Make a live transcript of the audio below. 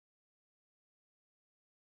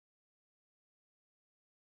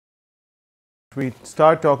we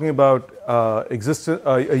start talking about a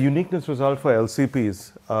uniqueness result for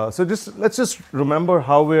LCPs. So let's just remember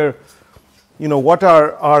how we're, what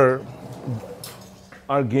our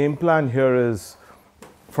game plan here is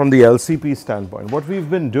from the LCP standpoint. What we've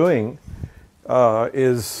been doing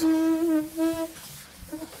is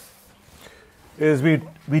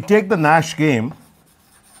we take the Nash game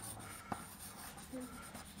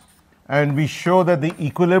and we show that the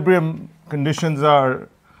equilibrium conditions are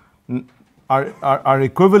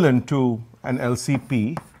equivalent to an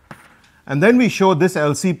LCP, and then we show this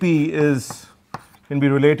LCP can be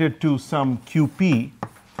related to some QP,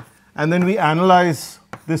 and then we analyze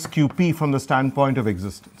this QP from the standpoint of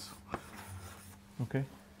existence. Okay,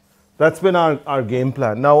 that's been our game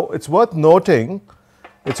plan. Now it's worth noting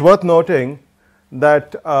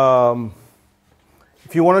that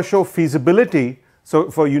if you want to show feasibility,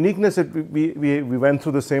 so for uniqueness we went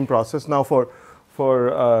through the same process. Now for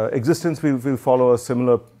existence, we'll follow a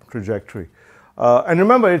similar trajectory. And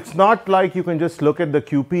remember, it's not like you can just look at the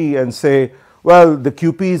QP and say, well, the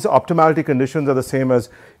QP's optimality conditions are the same as,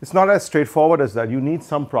 it's not as straightforward as that. You need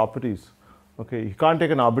some properties. Okay, you can't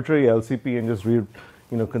take an arbitrary LCP and just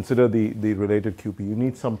consider the related QP. You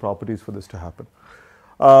need some properties for this to happen.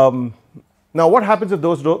 Now, what happens if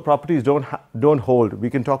those properties don't hold?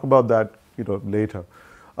 We can talk about that later.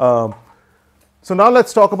 So now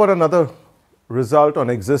let's talk about another result on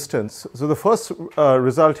existence. So the first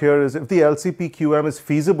result here is if the LCP QM is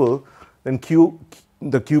feasible, then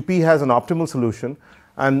the QP has an optimal solution,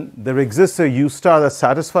 and there exists a U star that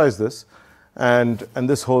satisfies this, and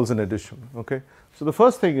this holds in addition. Okay. So the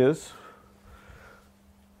first thing is,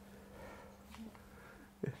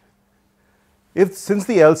 since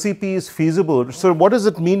the LCP is feasible, so what does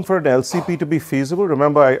it mean for an LCP to be feasible?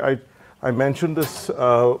 Remember, I mentioned this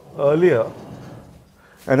earlier.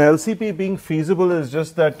 An LCP being feasible is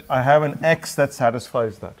just that I have an X that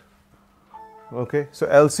satisfies that. Okay, so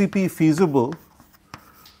LCP feasible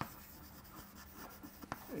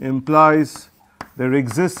implies there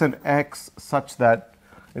exists an X such that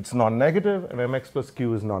it's non-negative and mx plus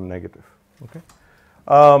q is non-negative. Okay.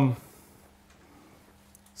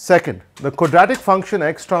 Second, the quadratic function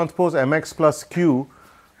x transpose mx plus q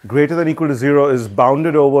greater than or equal to 0 is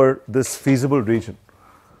bounded over this feasible region.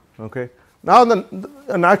 Okay. Now,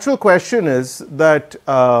 the natural question is that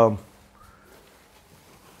so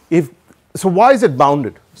why is it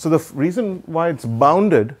bounded? So the reason why it's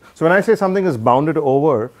bounded, so when I say something is bounded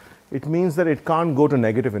over, it means that it can't go to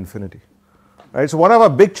negative infinity. Right? So one of our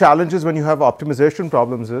big challenges when you have optimization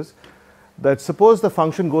problems is that suppose the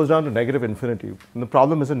function goes down to negative infinity, and the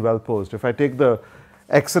problem isn't well posed. If I take the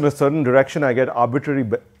x in a certain direction, I get arbitrarily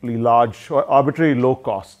large or arbitrarily low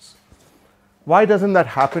costs. Why doesn't that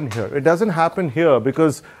happen here? It doesn't happen here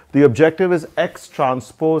because the objective is x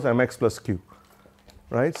transpose mx plus q,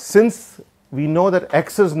 right? Since we know that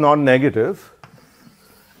x is non-negative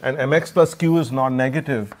and mx plus q is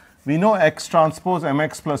non-negative, we know x transpose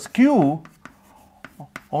mx plus q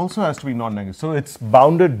also has to be non-negative. So it's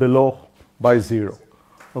bounded below by 0.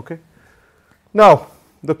 Okay. Now,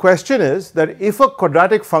 the question is that if a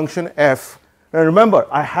quadratic function f, now remember,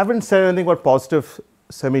 I haven't said anything about positive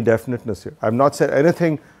semi-definiteness here. I have not said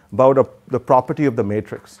anything about the property of the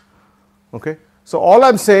matrix. Okay? So all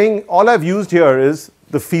I'm saying, all I've used here is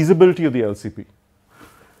the feasibility of the LCP.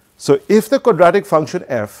 So if the quadratic function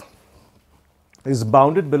f is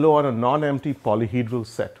bounded below on a non-empty polyhedral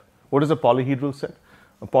set. What is a polyhedral set?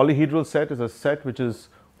 A polyhedral set is a set which is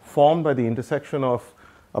formed by the intersection of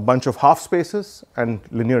a bunch of half spaces and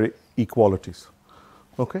linear equalities.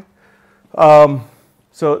 Okay?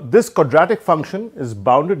 So this quadratic function is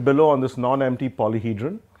bounded below on this non-empty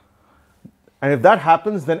polyhedron, and if that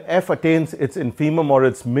happens, then f attains its infimum or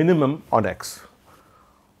its minimum on x.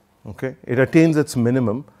 Okay, it attains its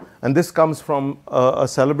minimum, and this comes from a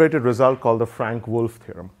celebrated result called the Frank-Wolf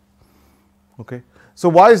theorem. Okay, so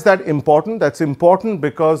why is that important? That's important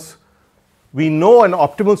because we know an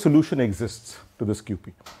optimal solution exists to this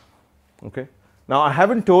QP. Okay, now I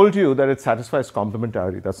haven't told you that it satisfies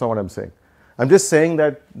complementarity. That's not what I'm saying. I'm just saying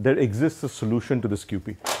that there exists a solution to this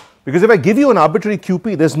QP. Because if I give you an arbitrary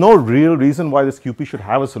QP, there's no real reason why this QP should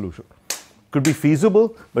have a solution. It could be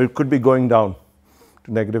feasible, but it could be going down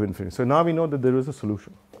to negative infinity. So now we know that there is a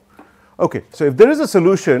solution. Okay, so if there is a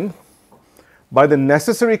solution, by the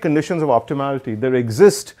necessary conditions of optimality, there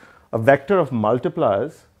exists a vector of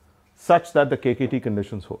multipliers such that the KKT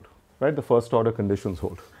conditions hold, right? The first order conditions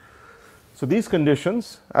hold. So these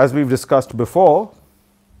conditions, as we've discussed before,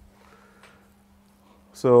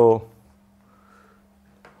 so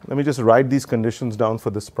let me just write these conditions down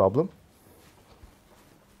for this problem.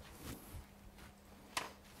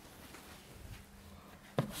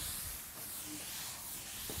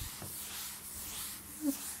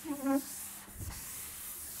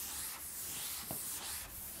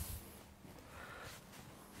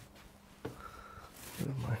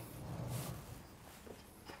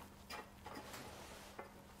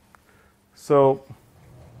 So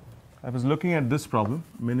I was looking at this problem,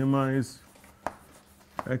 minimize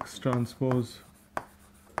X transpose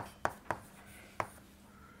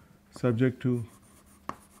subject to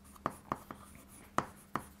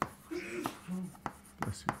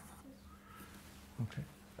bless you. Okay.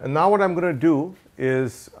 And now what I'm going to do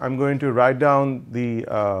is I'm going to write down the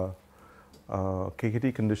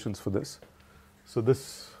KKT conditions for this. So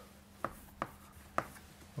this,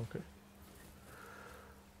 okay.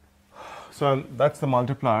 So that's the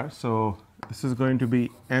multiplier. So this is going to be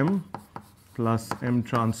M plus M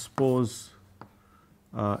transpose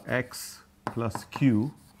X plus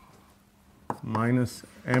Q minus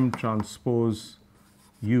M transpose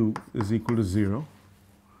U is equal to 0.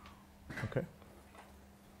 Okay.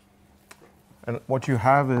 And what you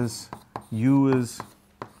have is U is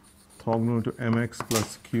orthogonal to Mx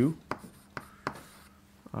plus Q.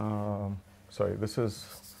 Sorry, this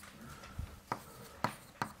is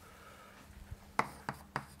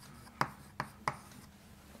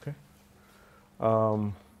okay.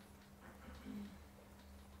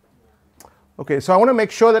 Okay, so I want to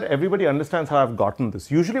make sure that everybody understands how I've gotten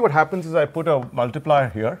this. Usually what happens is I put a multiplier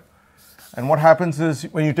here, and what happens is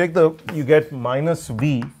when you take you get minus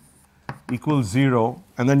V equals 0,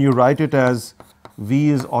 and then you write it as V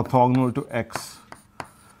is orthogonal to X,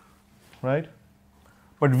 right?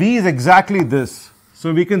 But V is exactly this.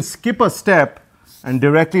 So we can skip a step and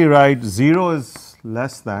directly write 0 is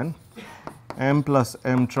less than M plus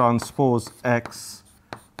M transpose X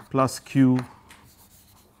plus Q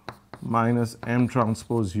minus M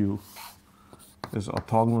transpose U is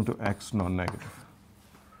orthogonal to X non-negative.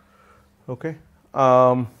 Okay.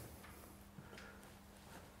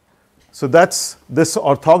 So that's this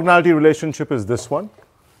orthogonality relationship is this one,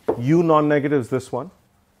 U non-negative is this one,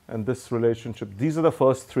 and this relationship. These are the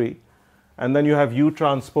first three. And then you have U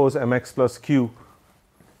transpose Mx plus Q.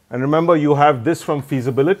 And remember, you have this from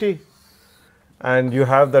feasibility, and you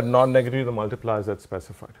have that non-negative, the multipliers that's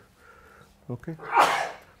specified. Okay?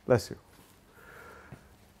 Bless you.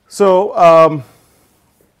 So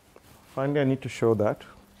finally, I need to show that.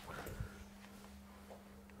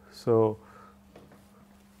 So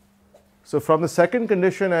from the second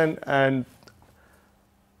condition and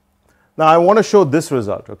now I want to show this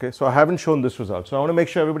result, okay? So I haven't shown this result. So I want to make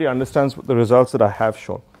sure everybody understands the results that I have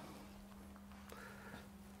shown.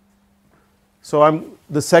 So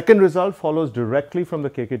the second result follows directly from the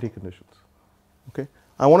KKT conditions, okay?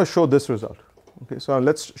 I want to show this result, okay? So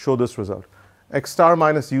let's show this result. X star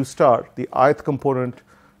minus U star, the ith component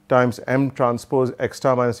times M transpose X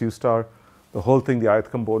star minus U star, the whole thing, the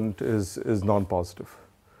ith component is non-positive.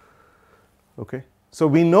 Okay, so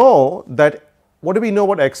we know that, what do we know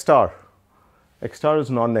about X star? X star is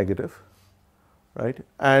non-negative, right?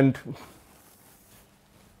 And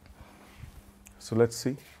so let's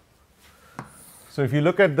see. So if you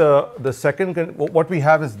look at the second, what we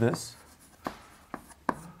have is this.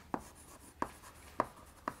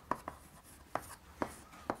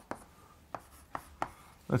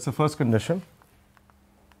 That's the first condition.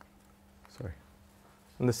 Sorry.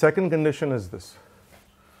 And the second condition is this.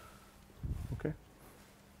 Okay.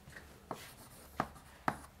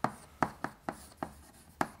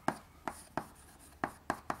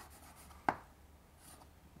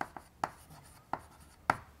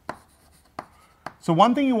 So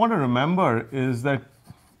one thing you want to remember is that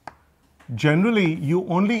generally you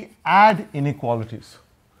only add inequalities.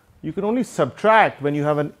 You can only subtract when you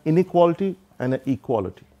have an inequality and an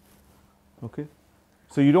equality. Okay?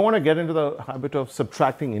 So you don't want to get into the habit of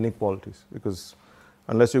subtracting inequalities, because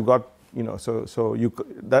unless you've got,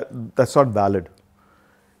 that's not valid.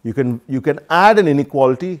 You can add an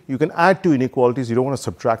inequality, you can add two inequalities, you don't want to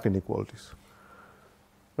subtract inequalities.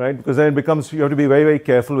 Right? Because then it becomes, you have to be very, very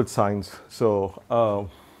careful with signs. So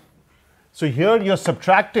here you're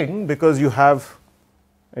subtracting because you have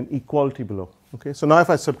an equality below. Okay? So now if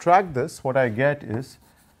I subtract this, what I get is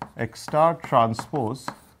X star transpose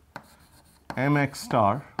Mx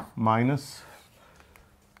star minus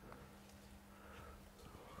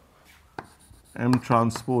M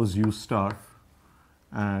transpose U star,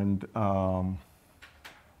 and which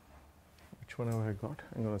one have I got?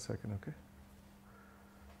 Hang on a second, okay.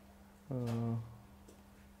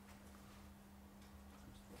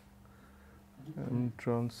 M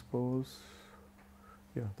transpose,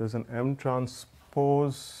 yeah, there's an M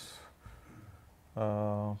transpose,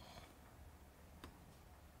 trying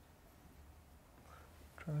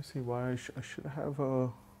to see why I should have a,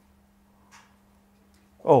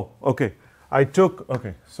 oh, okay.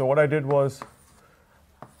 So what I did was,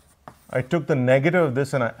 I took the negative of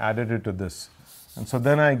this and I added it to this. And so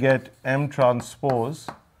then I get M transpose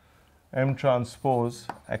M transpose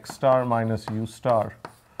X star minus U star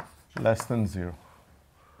less than 0.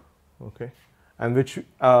 Okay, and which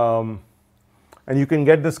and you can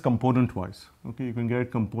get this component wise. Okay, you can get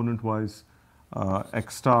it component wise.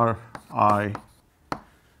 X star I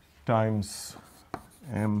times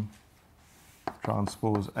M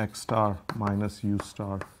transpose X star minus U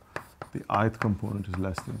star, the ith component is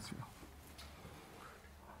less than 0.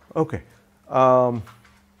 Okay.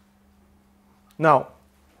 Now,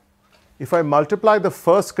 if I multiply the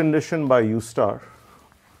first condition by U star,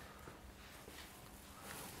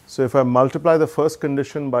 so if I multiply the first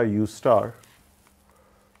condition by U star,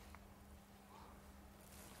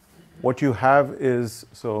 what you have is,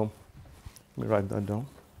 so let me write that down.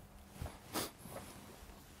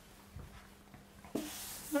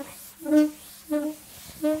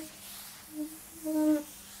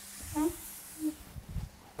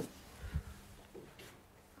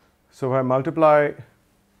 So if I multiply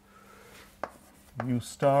U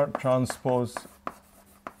star transpose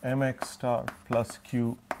mx star plus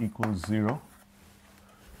q equals 0,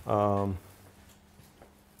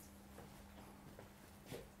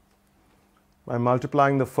 by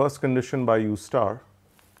multiplying the first condition by U star,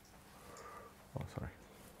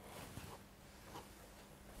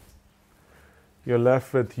 you're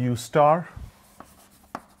left with U star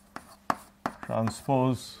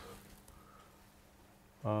transpose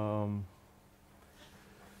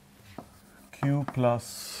q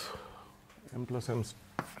plus m plus m.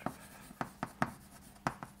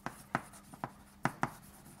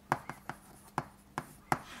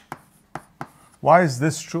 Why is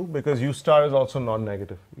this true? Because U star is also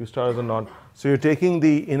non-negative. U star is a non. So you're taking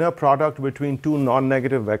the inner product between two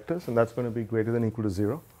non-negative vectors, and that's going to be greater than or equal to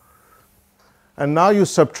 0. And now you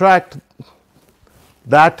subtract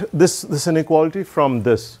that this inequality from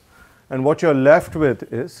this, and what you're left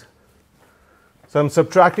with is, so I'm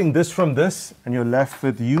subtracting this from this, and you're left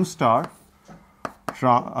with U star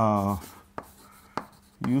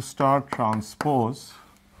transpose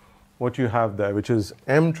what you have there, which is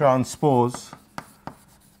M transpose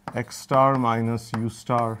X star minus U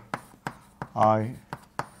star I,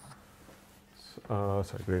 greater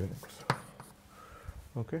than or equal to 0.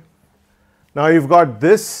 Okay. Now you've got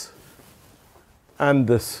this and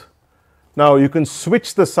this. Now you can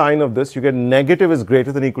switch the sign of this. You get negative is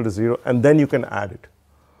greater than or equal to 0, and then you can add it.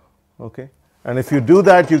 Okay. And if you do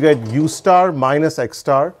that, you get U star minus X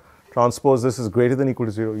star transpose this is greater than or equal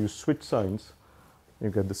to 0. You switch signs, you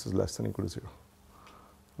get this is less than or equal to 0.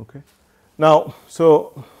 Okay. Now,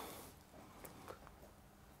 so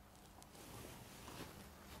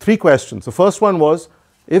 3 questions. The first one was,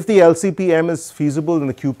 if the LCP M is feasible, then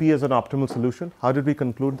the QP is an optimal solution. How did we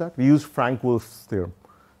conclude that? We used Frank-Wolf's theorem.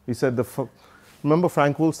 We said remember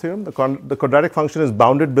Frank-Wolf's theorem? The quadratic function is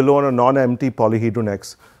bounded below on a non-empty polyhedron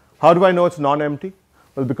X. How do I know it's non-empty?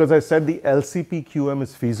 Well, because I said the LCP QM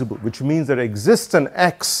is feasible, which means there exists an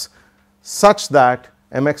X such that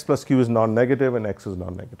Mx plus Q is non-negative and X is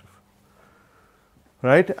non-negative.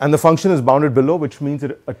 Right? And the function is bounded below, which means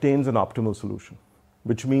it attains an optimal solution,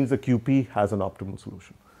 which means the QP has an optimal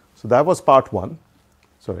solution. So that was part 1.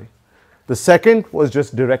 Sorry. The second was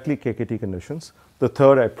just directly KKT conditions. The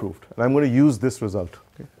third I proved. And I'm going to use this result.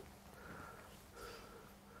 Okay.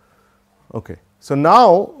 Okay. So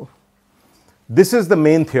now, this is the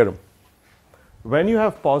main theorem. When you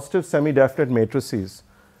have positive semi-definite matrices,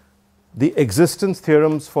 the existence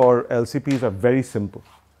theorems for LCPs are very simple.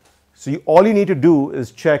 So all you need to do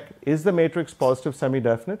is check, is the matrix positive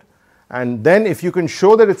semi-definite? And then if you can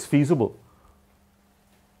show that it's feasible,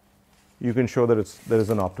 you can show that there is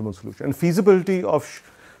an optimal solution. And feasibility of,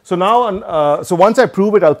 so now, so once I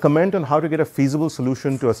prove it, I'll comment on how to get a feasible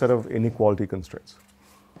solution to a set of inequality constraints.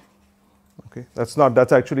 Okay,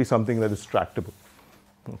 that's actually something that is tractable.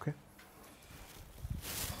 Okay.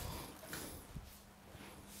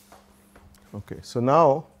 Okay, so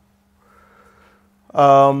now,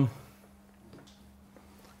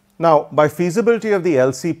 now by feasibility of the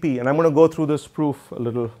LCP, and I'm going to go through this proof a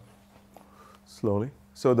little slowly.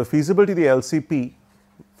 So the feasibility of the LCP,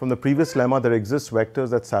 from the previous lemma, there exists vectors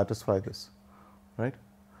that satisfy this, right?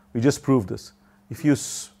 We just proved this.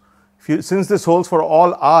 Since this holds for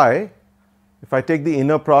all I, if I take the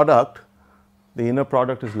inner product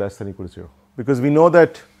is less than or equal to 0. Because we know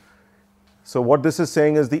that, so what this is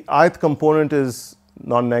saying is the ith component is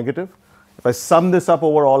non-negative. If I sum this up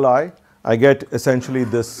over all I get essentially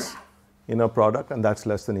this inner product, and that's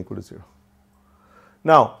less than or equal to 0.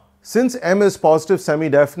 Now, since M is positive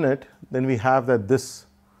semi-definite, then we have that this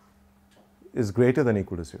is greater than or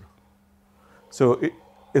equal to 0. So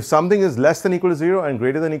if something is less than or equal to 0 and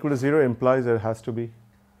greater than or equal to 0, implies that it has to be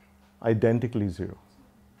identically 0.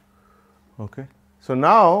 Okay. So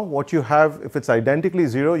now what you have, if it's identically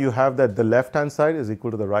 0, you have that the left hand side is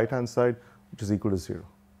equal to the right hand side, which is equal to 0.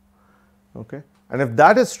 Okay. And if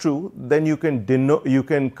that is true, then you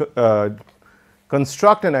can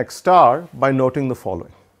construct an x star by noting the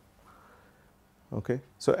following. Okay.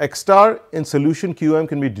 So x star in solution QM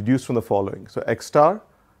can be deduced from the following. So x star,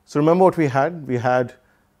 so remember what we had? We had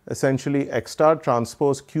essentially x star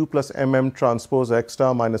transpose q plus mm transpose x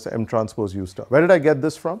star minus m transpose u star. Where did I get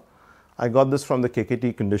this from? I got this from the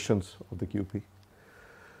KKT conditions of the QP.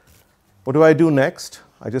 What do I do next?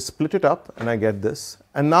 I just split it up and I get this.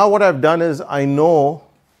 And now what I've done is I know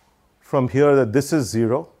from here that this is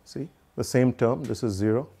 0. See, the same term, this is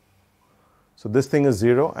 0. So this thing is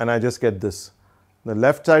 0 and I just get this. The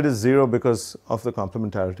left side is 0 because of the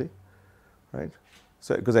complementarity, right?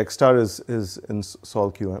 So because x star is in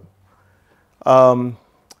sol QM.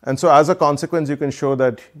 And so as a consequence, you can show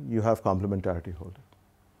that you have complementarity holding.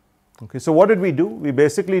 Okay, so what did we do? We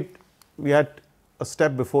basically, we had a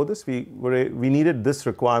step before this. We needed this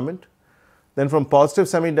requirement. Then from positive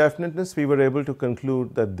semi-definiteness, we were able to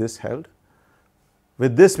conclude that this held.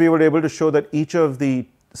 With this, we were able to show that each of the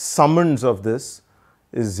summands of this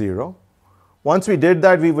is 0. Once we did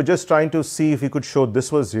that, we were just trying to see if we could show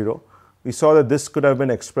this was 0. We saw that this could have been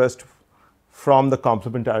expressed from the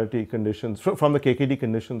complementarity conditions, from the KKT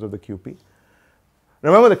conditions of the QP.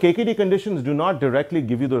 Remember, the KKT conditions do not directly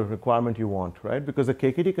give you the requirement you want, right? Because the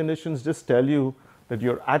KKT conditions just tell you that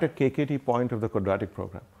you're at a KKT point of the quadratic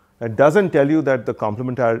program. It doesn't tell you that the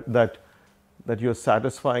complementarity, that you're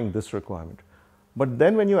satisfying this requirement. But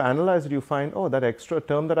then when you analyze it, you find, oh, that extra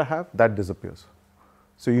term that I have, that disappears.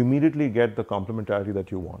 So you immediately get the complementarity that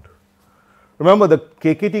you want. Remember, the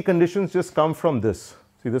KKT conditions just come from this.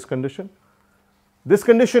 See this condition? This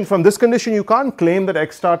condition, from this condition, you can't claim that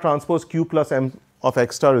x star transpose q plus m of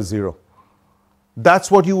x star is 0.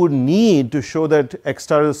 That's what you would need to show that x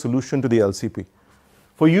star is a solution to the LCP.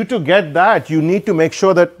 For you to get that, you need to make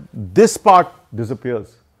sure that this part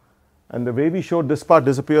disappears. And the way we showed this part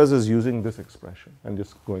disappears is using this expression and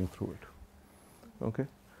just going through it. Okay.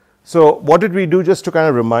 So what did we do, just to kind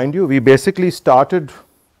of remind you? We basically started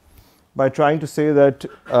by trying to say that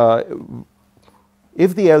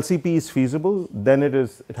if the LCP is feasible, then it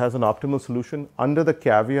has an optimal solution under the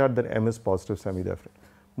caveat that M is positive semi-definite.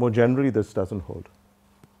 More generally, this doesn't hold.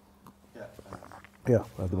 Yeah. Yeah.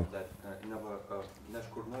 That, in our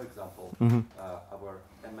Nash-Cournot example, our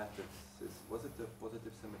M matrix was it the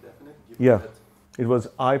positive semi-definite? Yeah. It was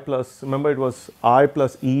I plus, remember it was I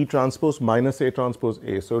plus E transpose minus A transpose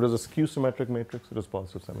A. So it was a skew symmetric matrix, it was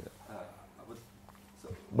positive semi-definite.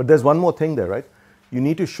 But there's one more thing there, right? You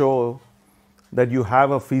need to show that you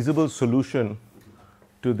have a feasible solution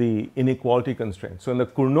to the inequality constraint. So in the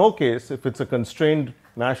Cournot case, if it's a constrained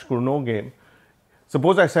Nash-Cournot game,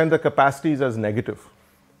 suppose I send the capacities as negative.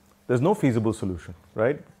 There's no feasible solution,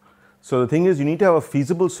 right? So the thing is, you need to have a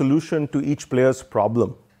feasible solution to each player's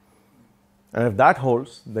problem. And if that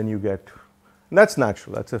holds, then you get, and that's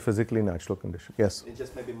natural. That's a physically natural condition. Yes? It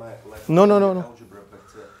just maybe my last no. algebra, but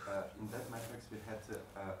in that matrix we had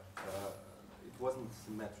it wasn't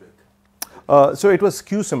symmetric. So it was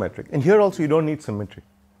skew symmetric. And here also you don't need symmetry.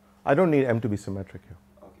 I don't need M to be symmetric here.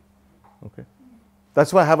 Okay.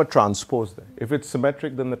 That's why I have a transpose there. If it's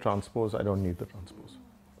symmetric, then the transpose, I don't need the transpose.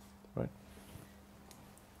 Right?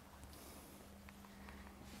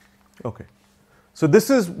 Okay. So this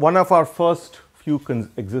is one of our first few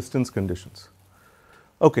existence conditions.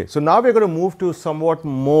 Okay, so now we're going to move to somewhat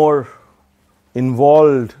more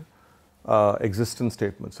involved existence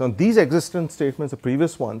statements. So these existence statements, the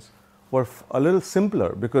previous ones, were a little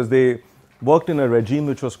simpler because they worked in a regime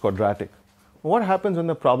which was quadratic. What happens when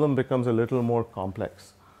the problem becomes a little more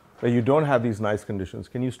complex, where you don't have these nice conditions?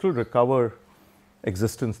 Can you still recover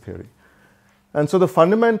existence theory? And so the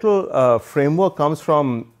fundamental framework comes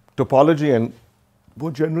from topology and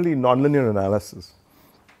more generally nonlinear analysis.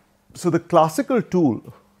 So the classical tool,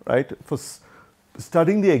 right, for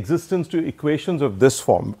studying the existence to equations of this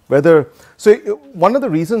form, so one of the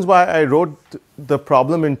reasons why I wrote the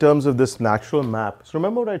problem in terms of this natural map, so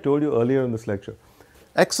remember what I told you earlier in this lecture.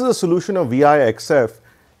 X is a solution of VIXF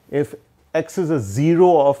if X is a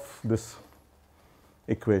 0 of this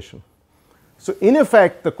equation. So in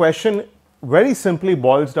effect, the question very simply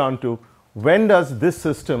boils down to, when does this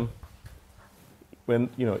system, when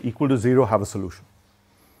equal to 0, have a solution?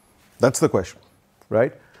 That's the question,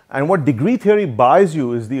 right? And what degree theory buys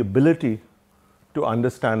you is the ability to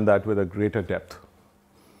understand that with a greater depth.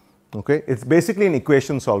 Okay, it's basically an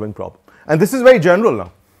equation solving problem. And this is very general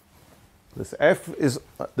now. This F is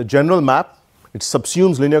the general map. It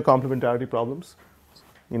subsumes linear complementarity problems.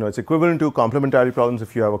 It's equivalent to complementarity problems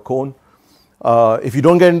if you have a cone. If you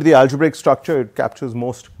don't get into the algebraic structure, it captures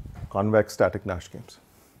most convex static Nash games.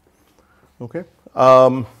 Okay.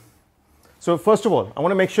 So first of all, I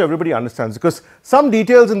want to make sure everybody understands, because some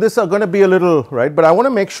details in this are going to be a little, right, but I want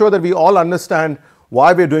to make sure that we all understand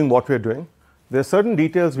why we're doing what we're doing. There are certain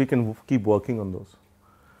details we can keep working on those.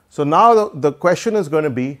 So now the question is going to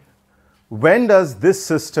be, when does this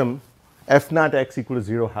system f nat x equal to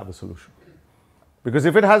 0 have a solution? Because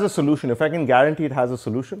if it has a solution, if I can guarantee it has a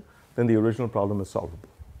solution, then the original problem is solvable.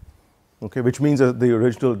 Okay, which means that the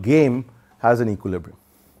original game has an equilibrium.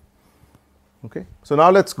 Okay, so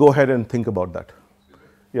now let's go ahead and think about that.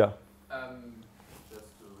 Yeah. Just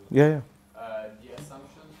to Yeah. the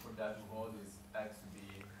assumption for that whole is x to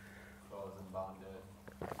be closed and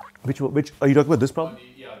bounded. Which are you talking about this problem?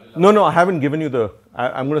 The No, I haven't given you the.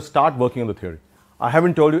 I'm going to start working on the theory. I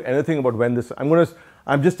haven't told you anything about when this.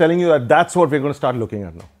 I'm just telling you that that's what we're going to start looking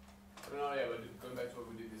at now. No, yeah, but going back to what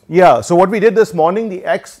we did this morning. Yeah. So what we did this morning,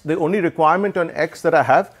 the only requirement on x that I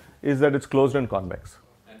have is that it's closed and convex.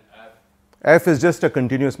 And F is just a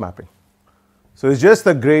continuous mapping. So it's just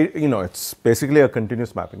the grade. It's basically a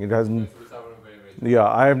continuous mapping. It has. Yeah,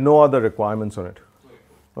 I have no other requirements on it.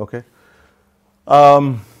 Okay.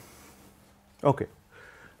 Okay.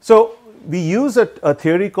 So we use a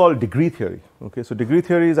theory called degree theory. Okay, so degree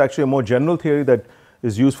theory is actually a more general theory that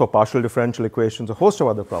is used for partial differential equations, a host of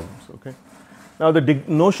other problems. Okay. Now the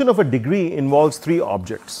notion of a degree involves 3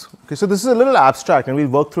 objects. Okay, so this is a little abstract, and we'll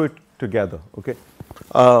work through it together. Okay,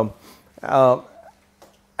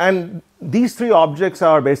 and these 3 objects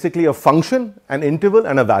are basically a function, an interval,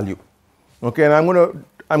 and a value. Okay, and I'm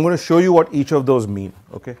going to show you what each of those mean.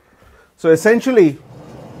 Okay, so essentially.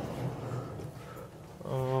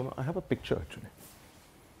 I have a picture actually.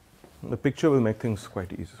 The picture will make things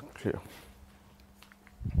quite easy, clear.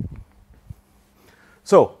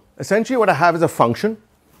 So essentially what I have is a function,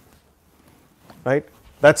 right?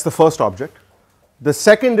 That's the first object. The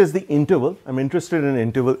second is the interval. I'm interested in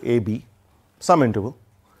interval AB, some interval.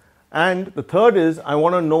 And the third is I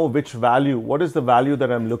want to know which value, what is the value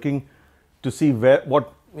that I'm looking to see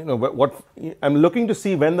I'm looking to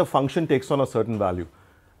see when the function takes on a certain value.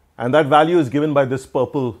 And that value is given by this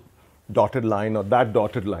purple dotted line or that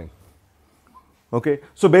dotted line. Okay,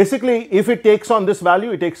 so basically if it takes on this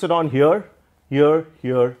value, it takes it on here, here,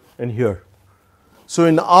 here, and here. So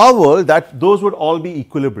in our world, those would all be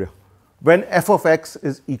equilibria when f of x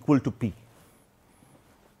is equal to p.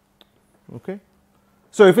 Okay,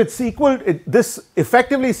 so if it's equal, this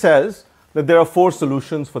effectively says that there are 4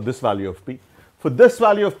 solutions for this value of p. For this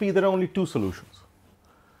value of p, there are only 2 solutions.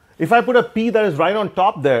 If I put a p that is right on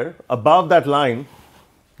top there, above that line,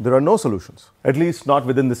 there are no solutions, at least not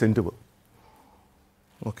within this interval.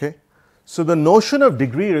 Okay, so the notion of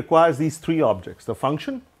degree requires these 3 objects: the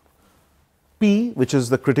function, p, which is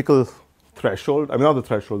the critical threshold, not the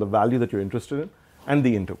threshold, the value that you're interested in, and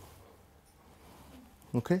the interval.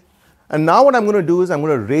 Okay, and now what I'm going to do is I'm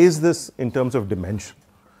going to raise this in terms of dimension.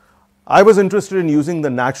 I was interested in using the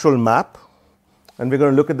natural map, and we're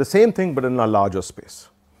going to look at the same thing but in a larger space.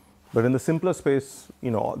 But in the simpler space,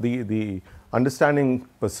 the understanding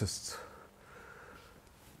persists.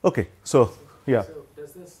 Okay, so yeah. So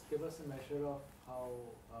does this give us a measure of how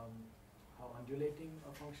undulating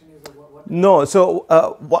a function is, or what? No, so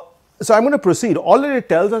so I'm going to proceed. All that it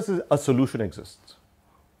tells us is a solution exists.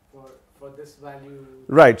 For this value.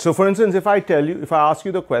 Right. So for instance, if I ask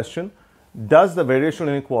you the question, does the variational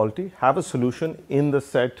inequality have a solution in the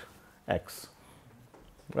set X?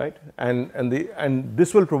 Right, and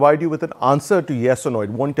this will provide you with an answer to yes or no. It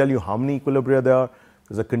won't tell you how many equilibria there are.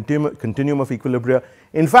 There's a continuum of equilibria.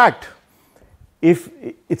 In fact, if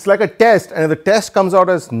it's like a test, and if the test comes out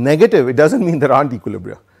as negative, it doesn't mean there aren't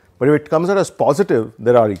equilibria. But if it comes out as positive,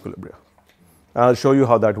 there are equilibria. I'll show you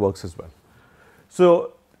how that works as well.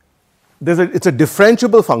 So it's a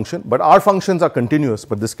differentiable function, but our functions are continuous,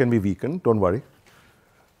 but this can be weakened, don't worry.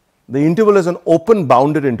 The interval is an open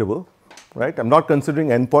bounded interval. Right, I'm not considering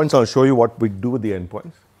endpoints. I'll show you what we do with the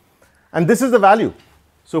endpoints. And this is the value.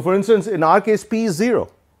 So for instance, in our case, p is 0.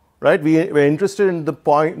 Right, we're interested in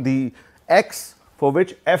the x for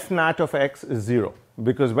which f nat of x is 0.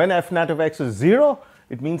 Because when f nat of x is 0,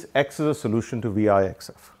 it means x is a solution to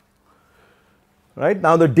VIXF. Right,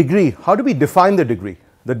 now the degree, how do we define the degree?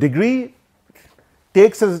 The degree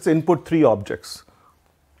takes as its input 3 objects: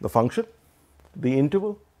 the function, the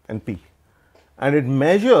interval, and p. And it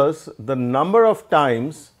measures the number of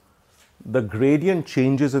times the gradient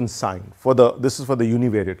changes in sign. This is for the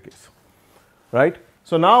univariate case, right?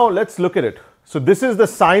 So now let's look at it. So this is the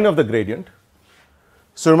sign of the gradient.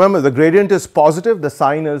 So remember, the gradient is positive, the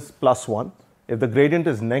sign is +1. If the gradient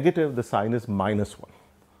is negative, the sign is -1.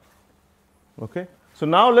 Okay. So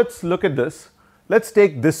now let's look at this. Let's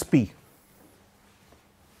take this p.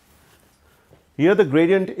 Here the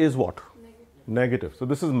gradient is what? Negative. So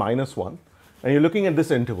this is minus 1. And you're looking at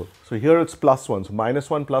this interval. So here it's plus 1. So minus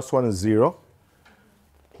 1 plus 1 is 0.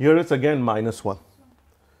 Here it's again minus 1.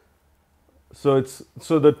 So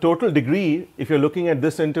the total degree, if you're looking at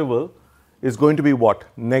this interval, is going to be what?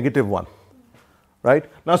 Negative 1. Right?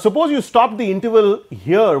 Now suppose you stop the interval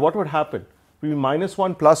here, what would happen? It would be minus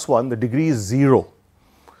 1 plus 1, the degree is 0.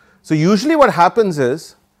 So usually what happens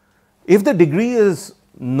is, if the degree is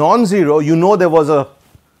non-zero, you know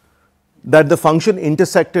that the function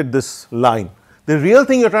intersected this line. The real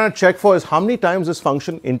thing you're trying to check for is how many times this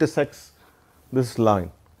function intersects this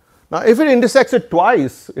line. Now if it intersects it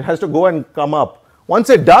twice, it has to go and come up. Once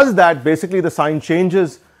it does that, basically the sign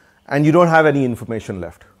changes and you don't have any information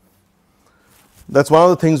left. That's one of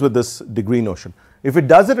the things with this degree notion. If it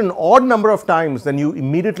does it an odd number of times, then you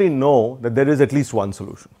immediately know that there is at least one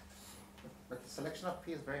solution. But the selection of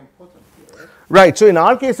p is very important here, right? Right. So in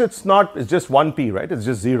our case, it's just one p, right? It's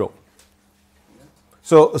just 0.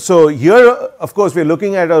 So here, of course, we're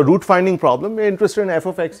looking at a root finding problem. We're interested in f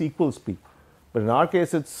of x equals p. But in our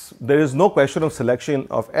case, there is no question of selection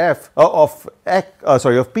of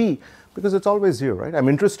of p, because it's always 0, right? I'm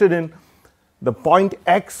interested in the point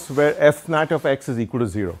x where f nat of x is equal to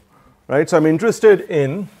 0, right? So I'm interested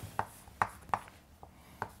in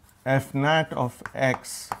f nat of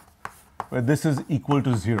x where this is equal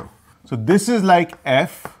to 0. So this is like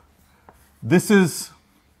f, this is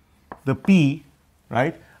the p,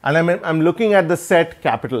 right? And I'm looking at the set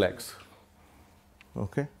capital X.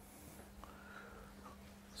 Okay.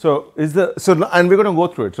 So and we're going to go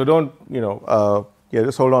through it. So don't,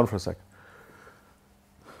 just hold on for a second.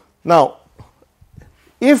 Now,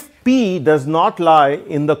 if P does not lie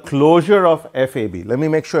in the closure of FAB, let me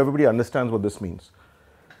make sure everybody understands what this means.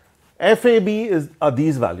 FAB are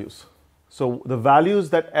these values. So the values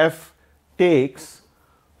that F takes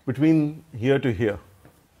between here to here.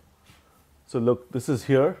 So look, this is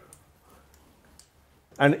here.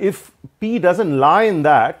 And if P doesn't lie in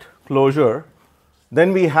that closure,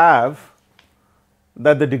 then we have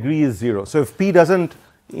that the degree is 0. So if P doesn't,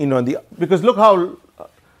 because look how,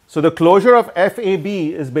 so the closure of FAB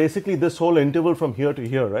is basically this whole interval from here to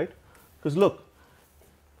here, right? Because look,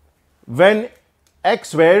 when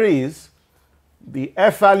x varies, the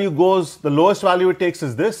F value goes, the lowest value it takes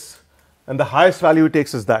is this, and the highest value it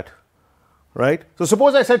takes is that, right? So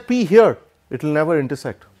suppose I set P here, it will never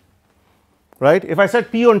intersect, right? If I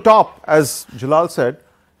set P on top, as Jalal said,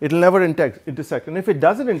 it will never intersect. And if it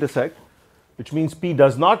doesn't intersect, which means P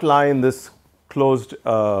does not lie in this closed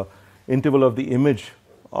interval of the image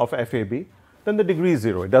of FAB, then the degree is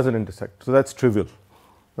 0. It doesn't intersect. So that's trivial,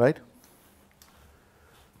 right?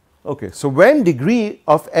 Okay, so when degree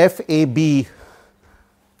of FAB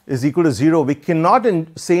is equal to 0, we cannot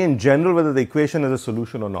say in general whether the equation is a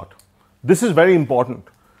solution or not. This is very important,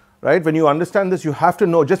 right? When you understand this, you have to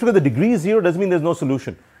know, just because the degree is 0 doesn't mean there's no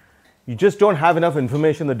solution. You just don't have enough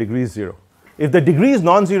information the degree is 0. If the degree is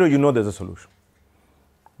non-zero, you know there's a solution.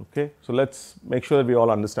 Okay, so let's make sure that we all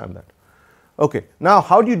understand that. Okay, now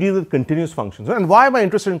how do you deal with continuous functions? And why am I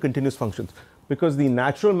interested in continuous functions? Because the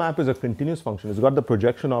natural map is a continuous function. It's got the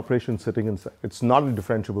projection operation sitting inside. It's not a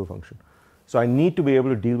differentiable function. So I need to be able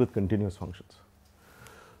to deal with continuous functions.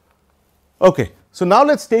 Okay, so now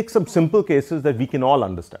let's take some simple cases that we can all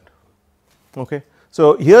understand. Okay,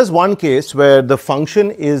 so here's one case where the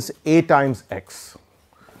function is a times x.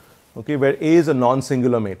 Okay, where A is a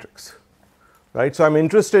non-singular matrix, right? So I'm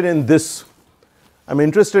interested in this. I'm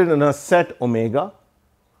interested in a set omega,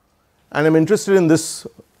 and I'm interested in this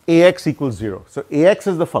Ax equals 0. So Ax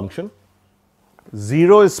is the function,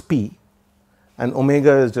 0 is P, and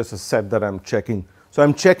omega is just a set that I'm checking. So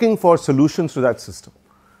I'm checking for solutions to that system.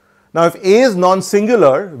 Now if A is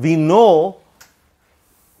non-singular, we know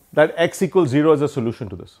that x equals 0 is a solution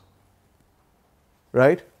to this,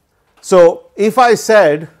 right? So if I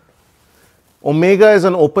said omega is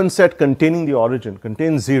an open set containing the origin,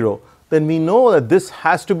 contains 0, then we know that this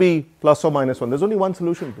has to be plus or minus 1. There's only one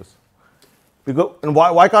solution to this. And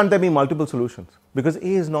why can't there be multiple solutions? Because A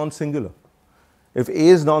is non-singular. If A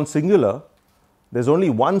is non-singular, there's only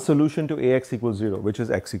one solution to Ax equals 0, which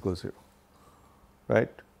is x equals 0, right?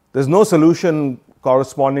 There's no solution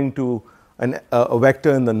corresponding to a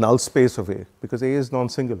vector in the null space of A, because A is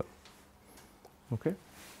non-singular. Okay.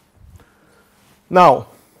 Now,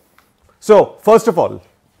 so first of all,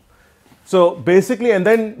 so basically, and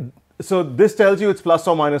then, so this tells you it's plus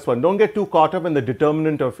or minus 1. Don't get too caught up in the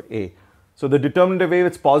determinant of A. So the determinant of A, if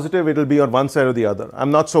it's positive, it will be on one side or the other. I'm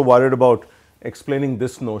not so worried about explaining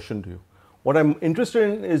this notion to you. What I'm interested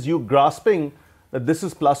in is you grasping that this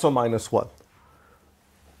is plus or minus 1.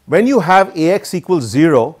 When you have ax equals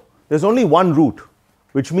 0, there's only one root,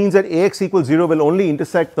 which means that ax equals 0 will only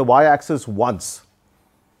intersect the y-axis once,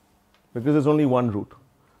 because there's only one root.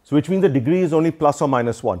 So which means the degree is only plus or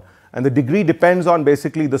minus 1. And the degree depends on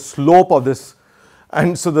basically the slope of this.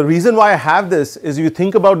 And so the reason why I have this is you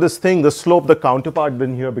think about this thing, the slope, the counterpart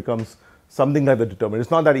then here becomes something like the determinant.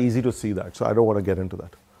 It's not that easy to see that, so I don't want to get into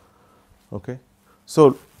that. Okay.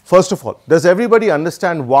 So first of all, does everybody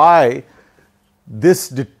understand why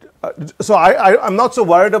this, so I'm not so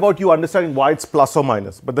worried about you understanding why it's plus or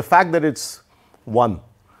minus, but the fact that it's 1,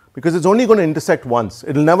 because it's only going to intersect once.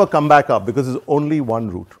 It will never come back up because there's only one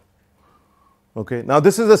root. Okay. Now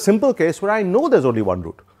this is a simple case where I know there's only one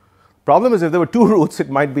root. Problem is if there were two roots, it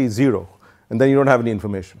might be 0, and then you don't have any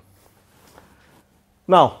information.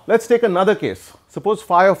 Now let's take another case. Suppose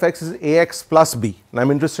phi of x is ax plus b, and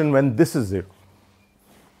I'm interested in when this is 0.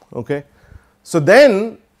 Okay. So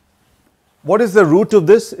then what is the root of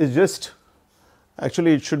this is just,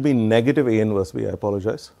 actually it should be negative a inverse b, I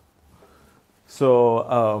apologize.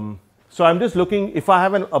 So, so I'm just looking, if I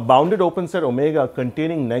have a bounded open set omega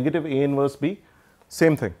containing negative a inverse b,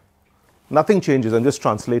 same thing. Nothing changes, I'm just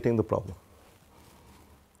translating the problem.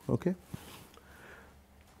 Okay.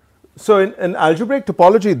 So in algebraic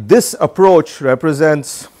topology, this approach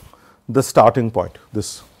represents the starting point,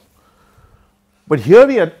 this. But here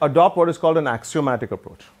we adopt what is called an axiomatic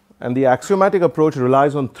approach. And the axiomatic approach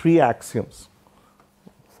relies on 3 axioms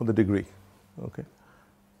for the degree. Okay.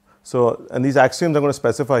 So, and these axioms I'm going to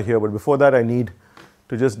specify here, but before that I need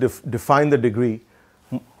to just define the degree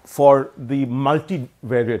for the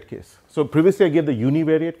multivariate case. So previously I gave the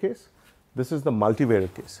univariate case. This is the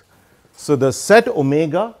multivariate case. So the set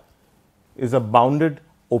omega is a bounded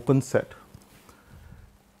open set.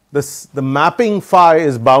 The mapping phi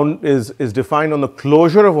is defined on the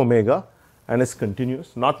closure of omega and is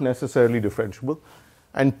continuous, not necessarily differentiable.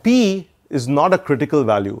 And p is not a critical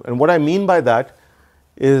value. And what I mean by that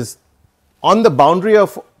is on the boundary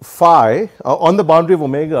of phi, on the boundary of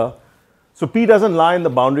omega, so p doesn't lie in the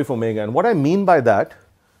boundary of omega. And what I mean by that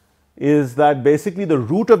is that basically the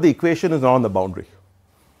root of the equation is not on the boundary,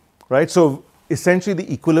 right? So essentially the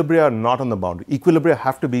equilibria are not on the boundary. Equilibria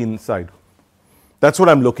have to be inside. That's what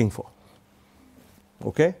I'm looking for.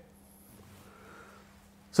 Okay.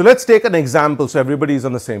 So let's take an example so everybody is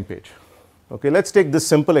on the same page. Okay, let's take this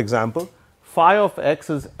simple example. Phi of x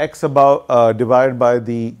is x divided by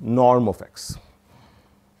the norm of x.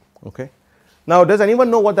 Okay. Now, does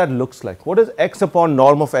anyone know what that looks like? What does x upon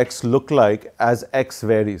norm of x look like as x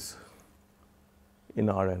varies in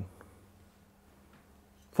Rn?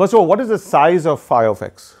 First of all, what is the size of phi of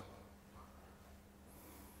x?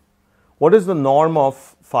 What is the norm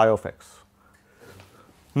of phi of x?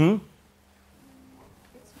 Who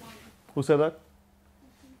said that?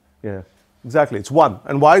 Yeah, exactly. It's 1.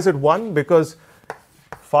 And why is it 1? Because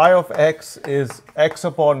phi of x is x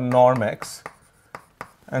upon norm x.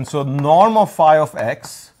 And so norm of phi of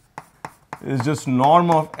x is just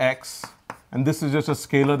norm of x. And this is just a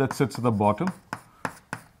scalar that sits at the bottom.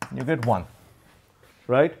 You get 1.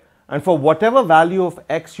 Right? And for whatever value of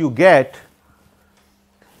x you get,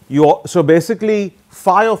 so basically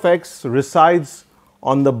phi of x resides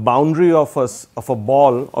on the boundary of a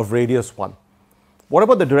ball of radius 1. What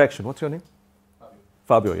about the direction? What's your name?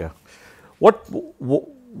 Fabio, yeah.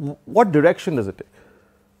 What direction does it take?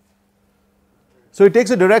 So it takes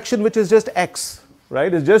a direction which is just x,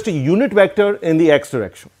 right? It's just a unit vector in the x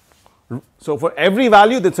direction. So for every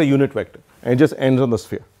value, that's a unit vector, and it just ends on the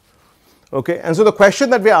sphere. Okay, and so the question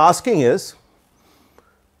that we are asking is,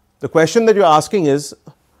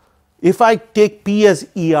 if I take P as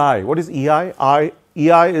EI, what is EI?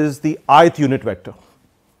 EI is the ith unit vector,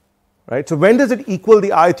 right? So when does it equal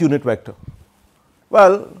the ith unit vector?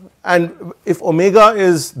 Well, and if omega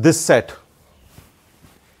is this set,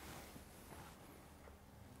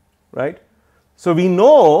 right? So we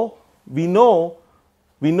know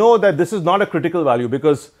that this is not a critical value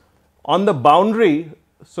because on the boundary,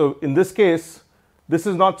 so in this case, this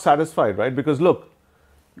is not satisfied, right? Because look,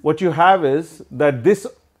 what you have is that this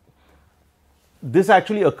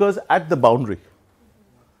actually occurs at the boundary,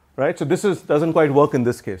 right? So this doesn't quite work in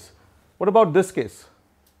this case. What about this case?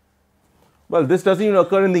 Well, this doesn't even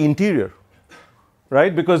occur in the interior,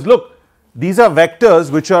 right? Because look, these are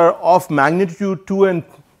vectors which are of magnitude 2 and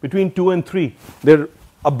between 2 and 3. They're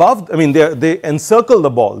above, I mean, they encircle the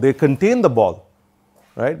ball, they contain the ball,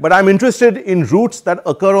 right? But I'm interested in roots that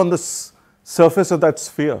occur on the surface of that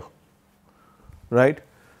sphere, right?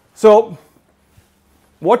 So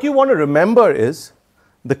what you want to remember is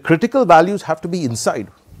the critical values have to be inside.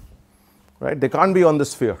 right? They can't be on the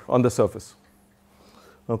sphere, on the surface.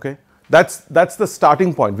 Okay, that's the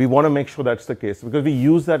starting point. We want to make sure that's the case because we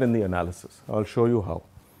use that in the analysis. I'll show you how.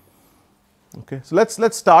 Okay, so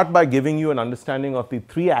let's start by giving you an understanding of the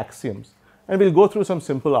 3 axioms, and we'll go through some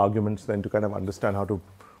simple arguments then to kind of understand how to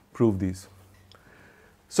prove these.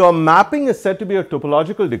 So a mapping is said to be a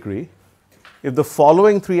topological degree if the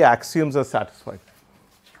following 3 axioms are satisfied.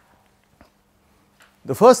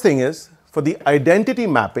 The first thing is for the identity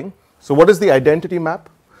mapping. So what is the identity map?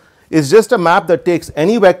 It's just a map that takes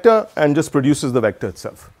any vector and just produces the vector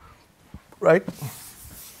itself, right?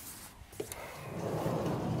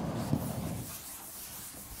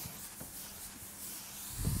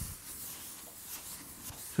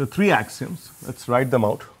 So 3 axioms, let's write them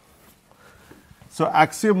out. So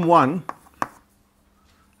axiom 1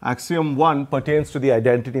 pertains to the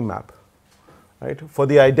identity map, right? For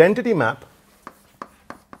the identity map,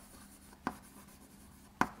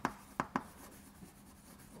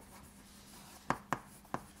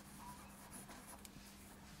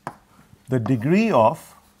 the degree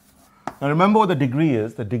of, now remember what the degree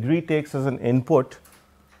is. The degree takes as an input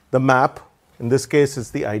the map, in this case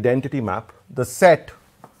it's the identity map, the set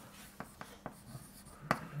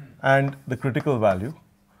and the critical value,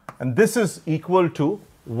 and this is equal to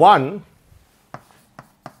 1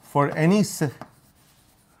 for any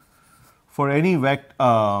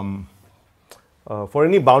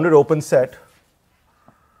bounded open set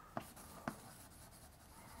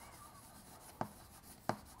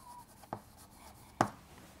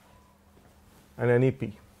and any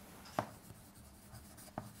p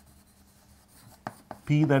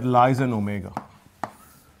that lies in omega.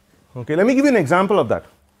 Okay, let me give you an example of that.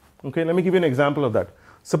 Okay, let me give you an example of that.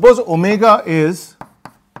 Suppose omega is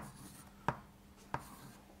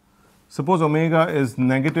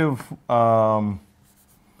negative, let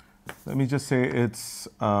me just say it's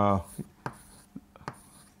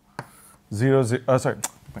 0, 0, sorry,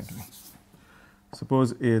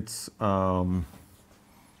 suppose it's I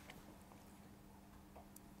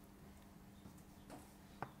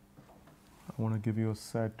want to give you a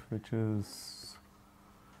set which is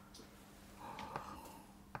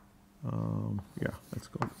yeah, let's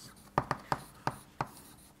go this.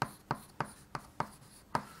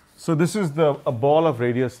 So this is a ball of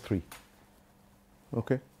radius 3.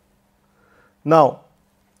 Okay. Now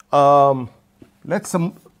let's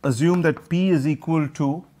assume that P is equal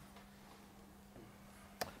to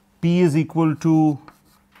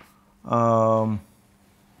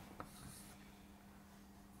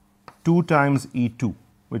 2 times E2,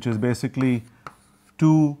 which is basically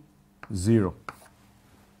 2, 0.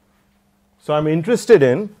 So I'm interested,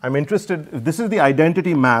 if this is the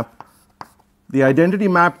identity map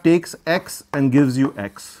takes x and gives you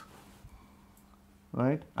x,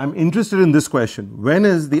 right? I'm interested in this question. When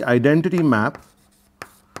is the identity map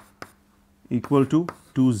equal to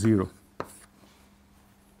 2, 0?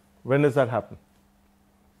 When does that happen?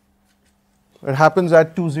 It happens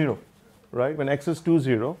at 2, 0, right? When x is 2,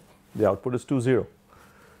 0, the output is 2, 0.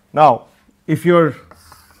 Now,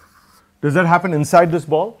 does that happen inside this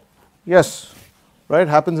ball? Yes, right,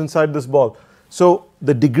 happens inside this ball. So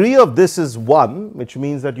the degree of this is 1, which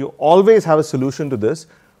means that you always have a solution to this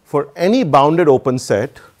for any bounded open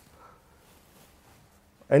set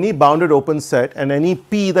and any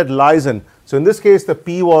p that lies in. So in this case the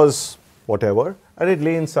p was whatever and it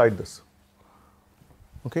lay inside this.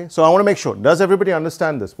 Okay, so I want to make sure, does everybody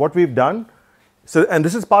understand this? What we've done, so, and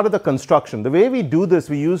this is part of the construction. The way we do this,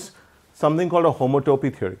 we use something called a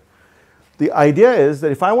homotopy theory. The idea is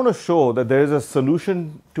that if I want to show that there is a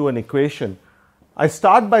solution to an equation, I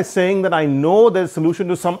start by saying that I know there's a solution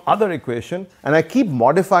to some other equation, and I keep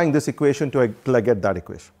modifying this equation till I get that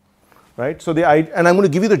equation, right? So and I'm going to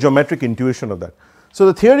give you the geometric intuition of that. So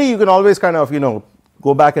the theory you can always kind of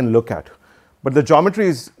go back and look at, but the geometry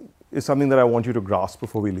is something that I want you to grasp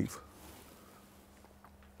before we leave.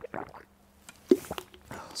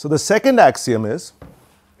 So the second axiom is,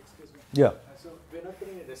 excuse me. Yeah. So we're not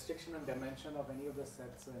putting a restriction on dimension of any of the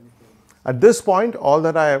sets or anything. At this point, all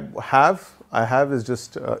that I have is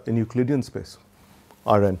just in Euclidean space,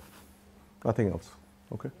 Rn, nothing else.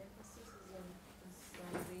 Okay.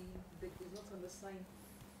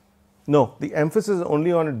 No, the emphasis is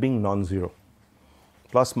only on it being non-zero.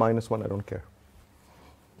 Plus, minus 1, I don't care.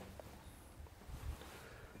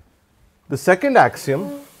 The second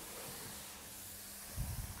axiom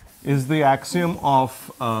is the axiom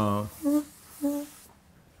of,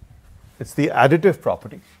 it's the additive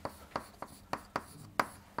property.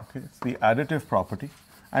 Okay, it's the additive property.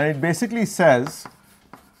 And it basically says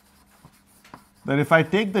that if I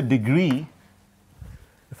take the degree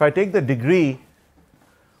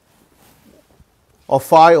of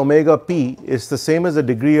phi omega p is the same as the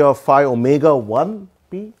degree of phi omega 1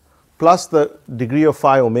 p plus the degree of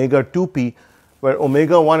phi omega 2 p, where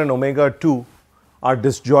omega 1 and omega 2 are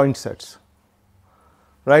disjoint sets,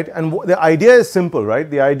 right? And the idea is simple, right?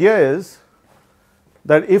 The idea is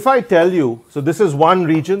that if I tell you, so this is one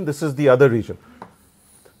region, this is the other region.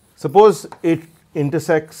 Suppose it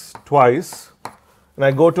intersects twice, and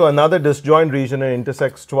I go to another disjoint region and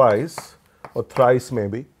intersects twice, or thrice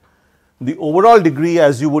maybe. The overall degree,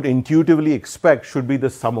 as you would intuitively expect, should be the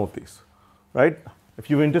sum of these, right? If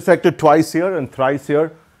you've intersected twice here and thrice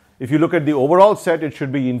here, if you look at the overall set, it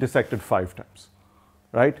should be intersected 5 times,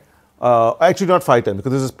 right? Actually not 5 times,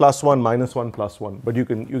 because this is plus 1, minus 1, plus 1, but you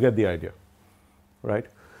get the idea, right?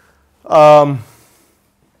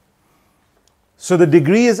 So the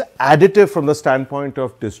degree is additive from the standpoint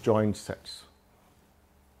of disjoint sets.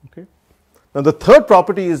 Okay. Now the third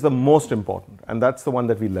property is the most important, and that's the one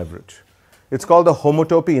that we leverage. It's called the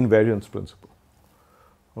homotopy invariance principle.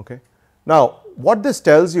 Okay. Now what this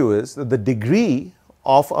tells you is that the degree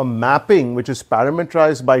of a mapping which is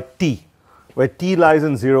parametrized by t, where t lies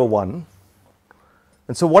in 0, 1.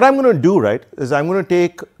 And so what I'm going to do, right, is I'm going to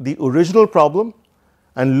take the original problem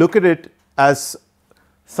and look at it as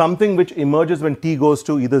something which emerges when t goes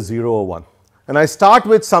to either 0 or 1. And I start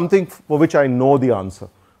with something for which I know the answer,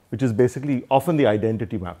 which is basically often the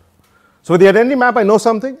identity map. So with the identity map I know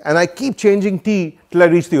something, and I keep changing t till I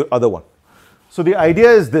reach the other one. So the idea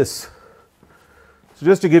is this. So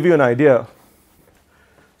just to give you an idea,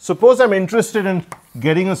 suppose I'm interested in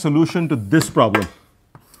getting a solution to this problem,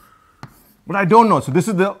 but I don't know. So this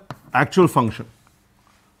is the actual function.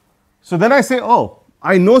 So then I say, oh,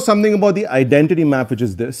 I know something about the identity map, which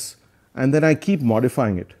is this, and then I keep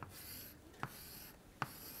modifying it.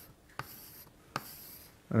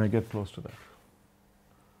 And I get close to that.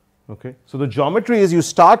 Okay. So the geometry is you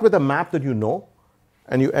start with a map that you know,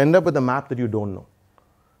 and you end up with a map that you don't know.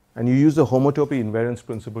 And you use the homotopy invariance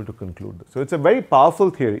principle to conclude this. So it's a very powerful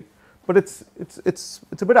theory, but it's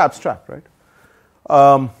a bit abstract, right?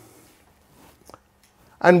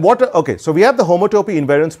 And what, okay, so we have the homotopy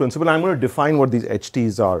invariance principle. I'm going to define what these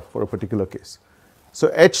HTs are for a particular case. So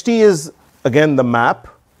HT is again the map.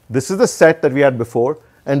 This is the set that we had before,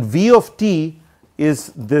 and V of t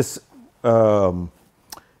is this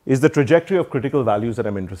is the trajectory of critical values that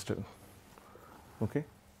I'm interested in. Okay.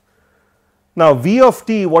 Now V of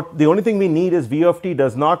t, what the only thing we need is V of t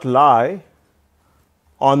does not lie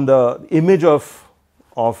on the image of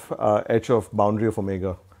h of boundary of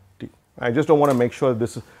omega t. I just don't want to make sure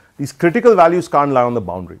these critical values can't lie on the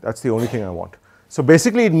boundary. That's the only thing I want. So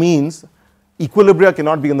basically it means equilibria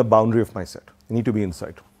cannot be in the boundary of my set. They need to be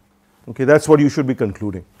inside. Okay, that's what you should be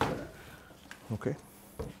concluding. Okay.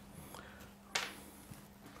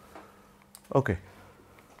 Okay.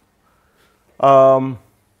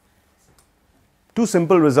 Two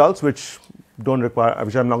simple results which don't require,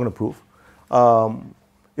 which I'm not going to prove.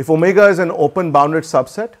 If omega is an open bounded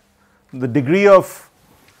subset, the degree of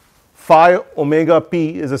phi omega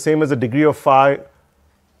p is the same as the degree of phi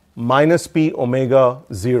minus p omega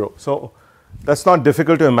 0. So that's not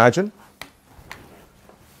difficult to imagine.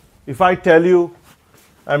 If I tell you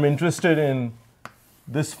I'm interested in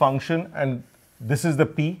this function and this is the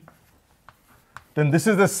p, then this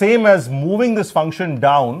is the same as moving this function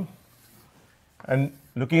down and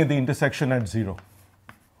looking at the intersection at 0.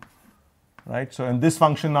 Right? So, and this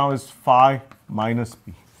function now is phi minus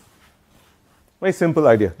p. Very simple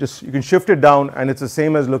idea. Just you can shift it down and it's the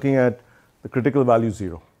same as looking at the critical value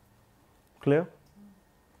 0. Clear?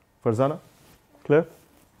 Farzana? Clear?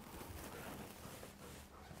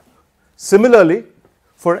 Similarly,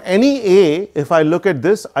 for any A, if I look at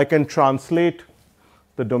this, I can translate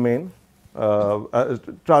the domain,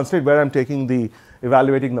 translate where I'm taking the,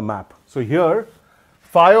 evaluating the map. So here,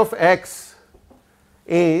 phi of x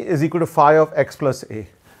A is equal to phi of x plus A.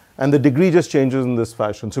 And the degree just changes in this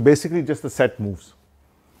fashion. So basically just the set moves,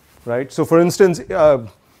 right? So for instance,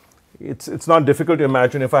 it's not difficult to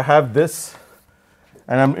imagine if I have this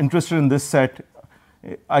and I'm interested in this set,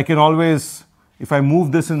 I can always, if I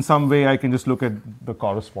move this in some way, I can just look at the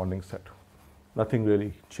corresponding set. Nothing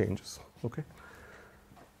really changes, okay?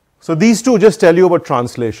 So these two just tell you about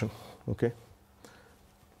translation, okay?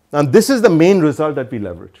 Now this is the main result that we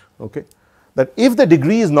leverage, okay? That if the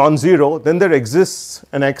degree is non-zero, then there exists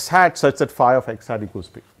an x hat such that phi of x hat equals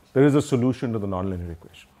p. There is a solution to the nonlinear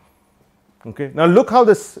equation. Okay. Now look how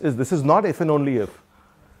this is not if and only if,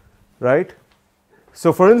 right?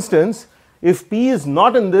 So for instance, if p is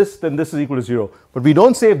not in this, then this is equal to 0. But we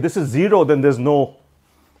don't say if this is 0, then there's no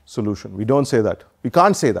solution. We don't say that. We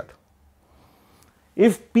can't say that.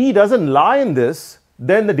 If p doesn't lie in this,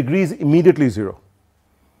 then the degree is immediately 0.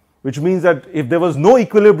 which means that if there was no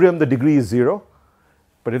equilibrium, the degree is 0.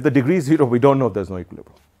 But if the degree is 0, we don't know if there's no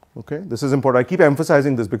equilibrium. Okay, this is important. I keep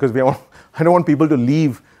emphasizing this because I don't want people to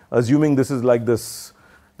leave assuming this is like this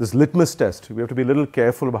litmus test. We have to be a little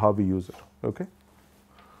careful about how we use it. Okay.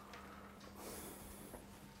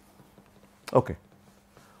 Okay.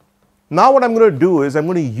 Now what I'm going to do is I'm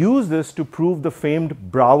going to use this to prove the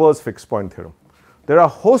famed Brouwer's fixed point theorem. There are a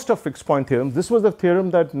host of fixed point theorems. This was the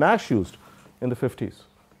theorem that Nash used in the 50s.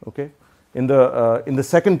 Okay. In the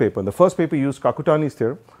second paper. In the first paper he used Kakutani's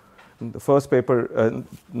theorem. In the first paper,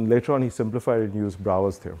 later on he simplified it and used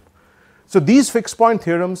Brouwer's theorem. So these fixed point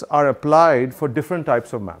theorems are applied for different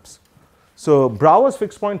types of maps. So Brouwer's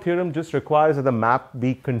fixed point theorem just requires that the map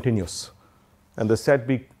be continuous and the set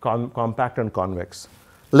be compact and convex.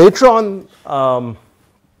 Later on,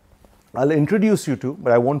 I'll introduce you to,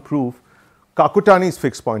 but I won't prove, Kakutani's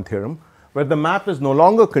fixed point theorem, where the map is no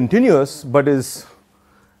longer continuous, but is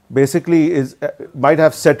basically might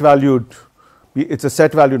have set valued. It's a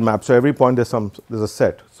set valued map. So every point there's a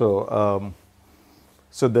set. So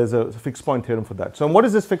so there's a fixed point theorem for that. So what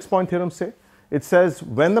does this fixed point theorem say? It says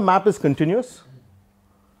when the map is continuous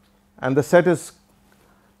and the set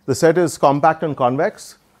is compact and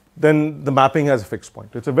convex, then the mapping has a fixed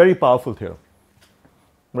point. It's a very powerful theorem,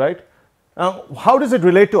 right? Now, how does it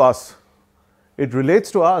relate to us? It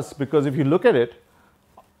relates to us because if you look at it,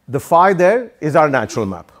 the phi there is our natural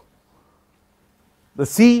map. The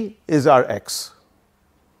C is our x.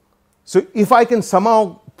 So if I can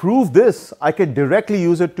somehow prove this, I can directly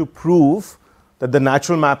use it to prove that the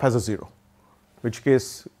natural map has a 0, in which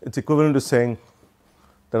case it's equivalent to saying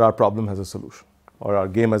that our problem has a solution or our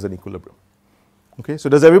game has an equilibrium. Okay, so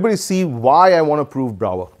does everybody see why I want to prove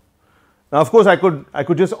Brouwer? Now, of course, I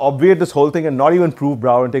could just obviate this whole thing and not even prove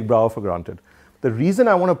Brouwer and take Brouwer for granted. The reason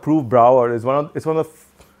I want to prove Brouwer is it's one of the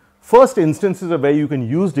first instances of where you can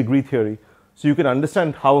use degree theory so you can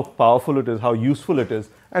understand how powerful it is, how useful it is,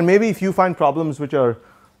 and maybe if you find problems which are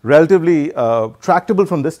relatively tractable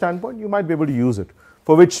from this standpoint, you might be able to use it,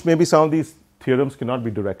 for which maybe some of these theorems cannot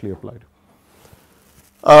be directly applied.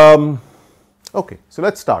 Okay, so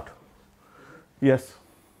let's start. Yes?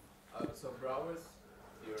 So Brouwer's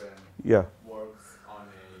theorem Yeah. works on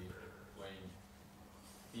when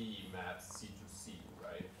B maps C to C,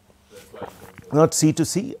 right? That's why you don't Not C to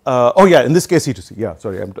C. Oh yeah, in this case C to C. Yeah,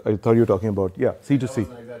 sorry, I thought you were talking about, yeah, C to C. That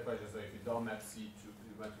was my exact question. So if you don't map C to,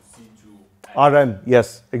 you went to C to X, Rn,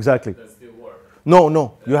 yes, exactly. does it still work?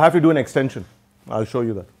 No, you have to do an extension. I'll show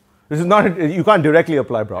you that. This is not, you can't directly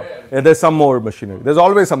apply Brouwer. Yeah, there's some more machinery. There's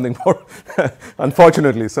always something more,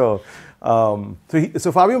 unfortunately. So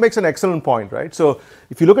Fabio makes an excellent point, right? So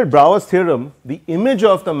if you look at Brouwer's theorem, the image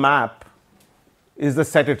of the map is the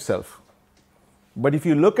set itself. But if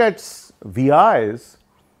you look at VIs,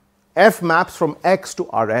 F maps from X to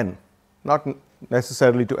Rn, not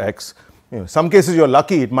necessarily to X. Some cases you're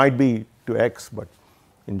lucky, it might be to X, but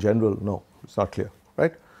in general, no, it's not clear,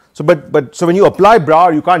 right? So, so when you apply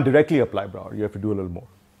Brouwer, you can't directly apply Brouwer. You have to do a little more.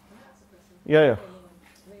 Yeah. When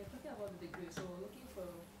you're talking about the degree, so we're looking for,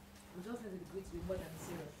 we just need the degree to be more than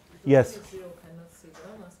 0. Because Yes. what is 0 cannot say. But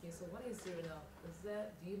I'm asking, so what is 0 now?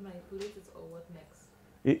 Do you manipulate it or what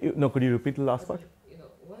next? No, could you repeat the last part?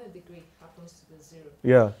 When a degree happens to the 0.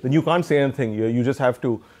 Yeah, then you can't say anything. You just have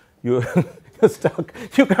to, you're stuck.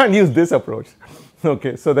 You can't use this approach.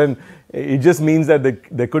 Okay, so then it just means that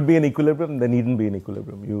there could be an equilibrium, there needn't be an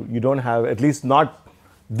equilibrium. You don't have, at least not,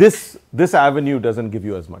 this avenue doesn't give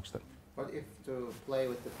you as much then. But if to play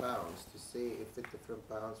with the bounds, to see if the different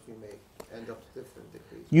bounds we may end up to different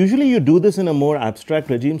degrees. Usually you do this in a more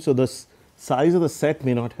abstract regime, so the size of the set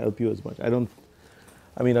may not help you as much. I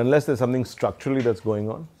mean, unless there's something structurally that's going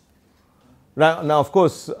on. Now of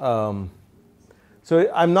course,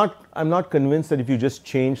 so I'm not convinced that if you just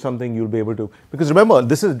change something, you'll be able to, because remember,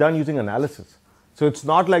 this is done using analysis. So it's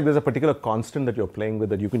not like there's a particular constant that you're playing with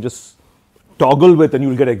that you can just toggle with and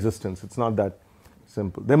you'll get existence. It's not that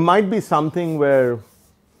simple. There might be something where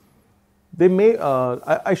they may,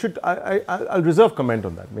 I'll reserve comment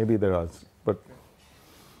on that. Maybe there are, but.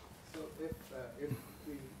 So if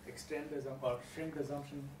we extend the assumption or shrink the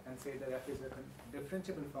assumption and say that f is a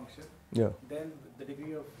differentiable function, Yeah. then the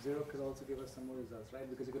degree of 0 could also give us some more results, right?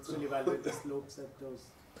 Because you could still evaluate the slopes at those.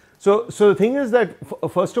 So the thing is that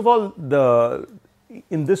first of all,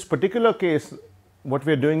 in this particular case, what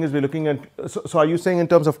we're doing is we're looking at. So are you saying in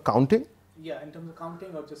terms of counting? Yeah, in terms of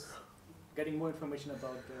counting or just getting more information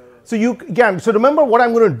about. So you can. So remember what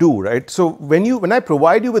I'm going to do, right? So when I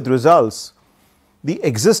provide you with results, the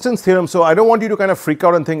existence theorem. So I don't want you to kind of freak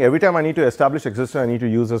out and think every time I need to establish existence, I need to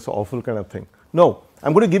use this awful kind of thing. No,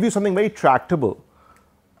 I'm going to give you something very tractable,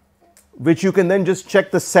 which you can then just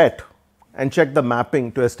check the set and check the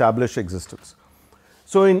mapping to establish existence.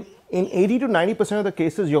 So in 80 to 90% of the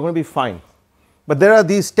cases, you're going to be fine. But there are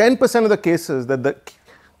these 10% of the cases that the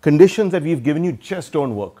conditions that we've given you just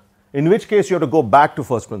don't work, in which case you have to go back to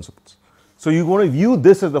first principles. So you want to view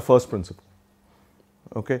this as the first principle.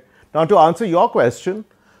 Okay. Now to answer your question,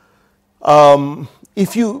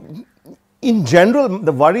 if you, in general,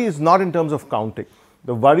 the worry is not in terms of counting.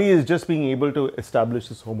 The worry is just being able to establish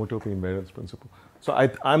this homotopy invariance principle. So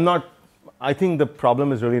I think the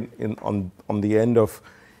problem is really on the end of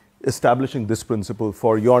establishing this principle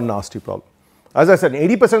for your nasty problem. As I said, in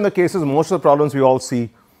 80% of the cases, most of the problems we all see,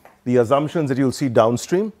 the assumptions that you'll see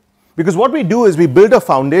downstream, because what we do is we build a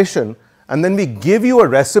foundation and then we give you a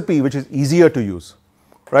recipe which is easier to use,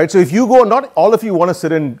 right? So if you go, not all of you want to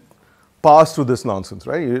sit and pass through this nonsense,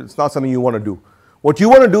 right? It's not something you want to do. What you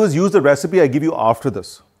want to do is use the recipe I give you after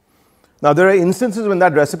this. Now there are instances when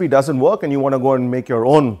that recipe doesn't work and you want to go and make your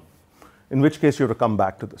own, in which case you have to come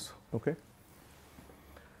back to this, okay?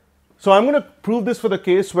 So I'm going to prove this for the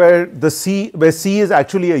case where C is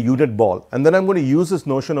actually a unit ball, and then I'm going to use this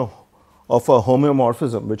notion of a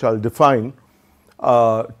homeomorphism, which I'll define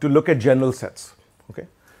to look at general sets, okay?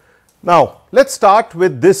 Now let's start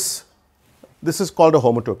with this. This is called a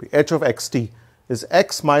homotopy. H of xt is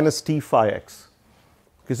x minus t phi x.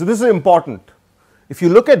 Okay, so this is important. If you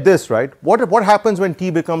look at this, right, what happens when t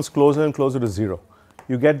becomes closer and closer to 0?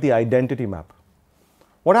 You get the identity map.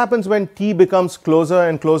 What happens when t becomes closer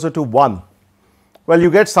and closer to 1? Well,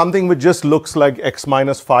 you get something which just looks like x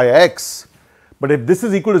minus phi x. But if this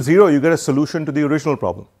is equal to 0, you get a solution to the original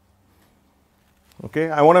problem.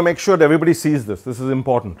 Okay, I want to make sure that everybody sees this. This is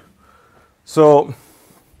important. So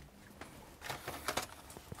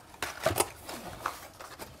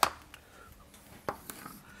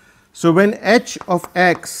when h of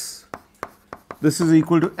x, this is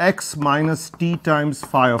equal to x minus t times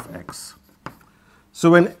phi of x. So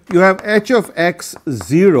when you have h of x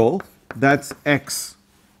 0, that's x.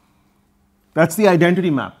 That's the identity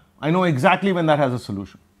map. I know exactly when that has a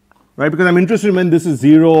solution, right? Because I'm interested in when this is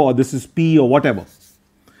 0 or this is p or whatever.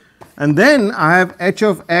 And then I have h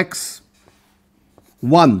of x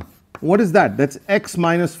 1. What is that? That's x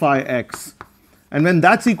minus phi x. And when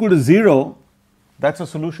that's equal to 0, that's a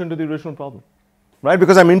solution to the original problem, right?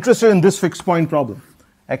 Because I'm interested in this fixed point problem,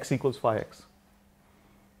 x equals phi x.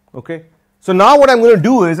 Okay? So now what I'm going to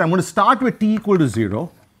do is I'm going to start with t equal to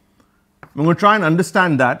 0. I'm going to try and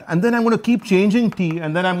understand that, and then I'm going to keep changing t,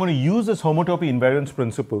 and then I'm going to use this homotopy invariance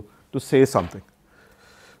principle to say something.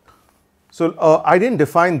 So I didn't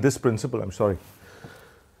define this principle, I'm sorry.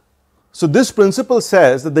 So this principle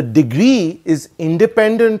says that the degree is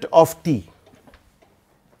independent of t.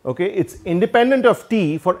 Okay, it's independent of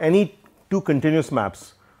t for any two continuous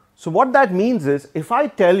maps. So what that means is, if I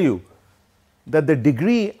tell you that the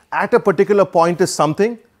degree at a particular point is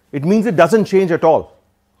something, it means it doesn't change at all,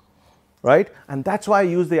 right? And that's why I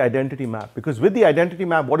use the identity map, because with the identity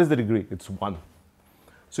map, what is the degree? It's 1.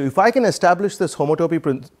 So if I can establish this homotopy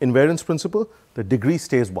invariance principle, the degree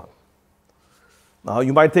stays 1. Now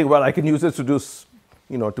you might think, well, I can use this to do,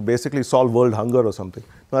 to basically solve world hunger or something.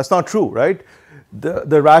 No, that's not true, right?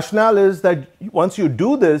 The rationale is that once you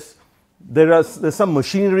do this, there's some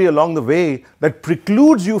machinery along the way that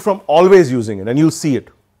precludes you from always using it, and you'll see it.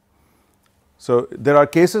 So there are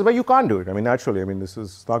cases where you can't do it. I mean, naturally, this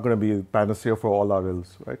is not going to be a panacea for all our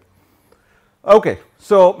ills, right? Okay,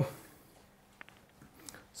 so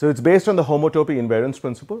it's based on the homotopy invariance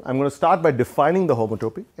principle. I'm going to start by defining the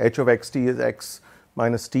homotopy. H of xt is x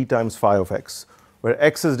minus t times phi of x, where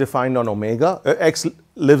x is defined on omega. X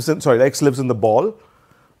lives in the ball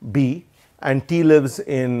B, and t lives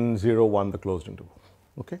in 0, 1, the closed interval.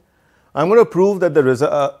 Okay, I'm going to prove that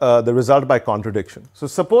the result by contradiction. So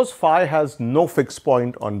suppose phi has no fixed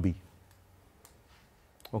point on B.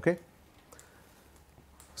 Okay,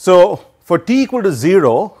 so for t equal to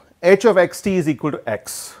 0, h of xt is equal to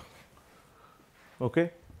x.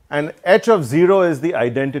 Okay, and h of 0 is the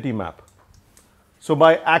identity map. So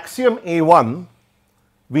by axiom A1,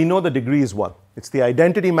 we know the degree is 1. It's the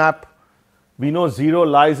identity map. We know 0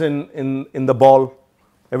 lies in the ball.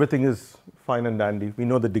 Everything is fine and dandy. We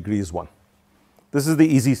know the degree is 1. This is the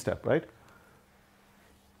easy step, right?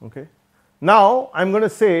 Okay. Now I'm going to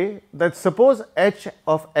say that suppose h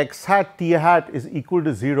of x hat t hat is equal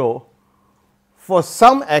to 0 for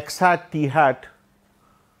some x hat t hat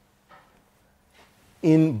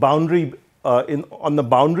in boundary on the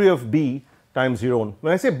boundary of B times 0, 1.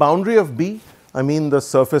 When I say boundary of B, I mean the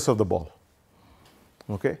surface of the ball.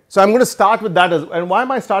 Okay, so I'm going to start with that. And why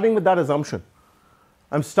am I starting with that assumption?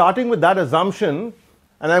 I'm starting with that assumption,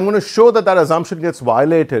 and I'm going to show that that assumption gets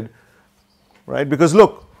violated right? Because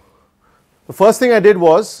look, the first thing I did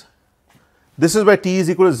was, this is where t is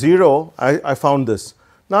equal to 0, I found this.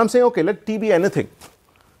 Now I'm saying, okay, let t be anything.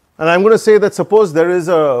 And I'm going to say that suppose there is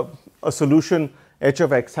a solution h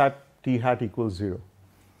of x hat t hat equals 0.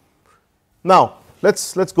 Now,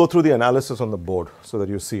 let's go through the analysis on the board so that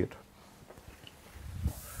you see it.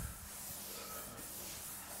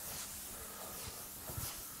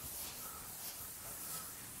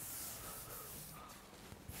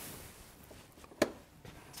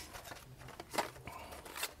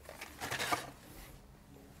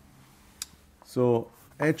 So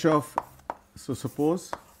h of, so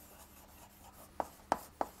suppose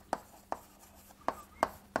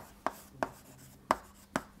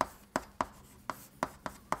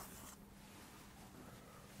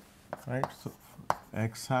right, so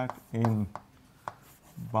x hat in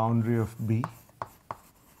boundary of B,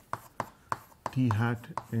 t hat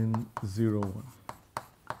in 0,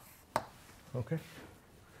 1. Okay.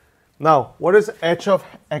 Now, what is h of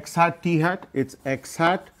x hat t hat? It's x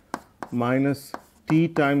hat minus t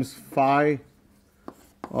times phi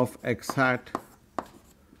of x hat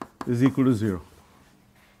is equal to 0,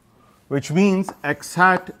 which means x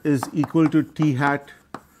hat is equal to t hat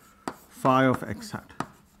phi of x hat.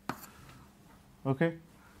 Okay.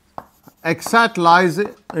 X hat lies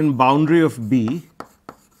in boundary of B,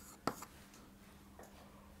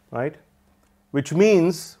 right, which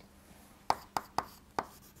means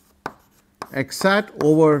x hat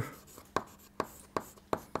over,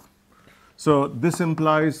 so this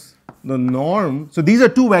implies the norm. So these are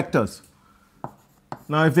two vectors.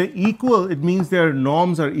 Now if they're equal, it means their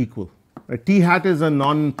norms are equal. Right? T hat is a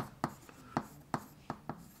non,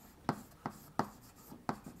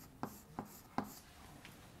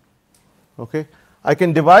 okay. I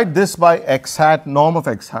can divide this by x hat, norm of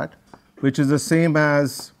x hat, which is the same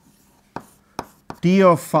as t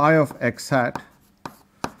of phi of x hat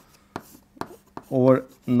over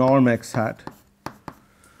norm x hat.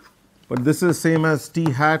 But this is the same as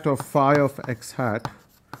t hat of phi of x hat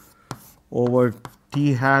over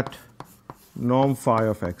t hat norm phi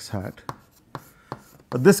of x hat.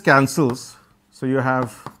 But this cancels, so you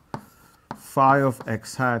have phi of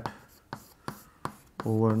x hat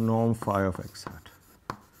over norm phi of x hat.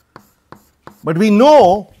 But we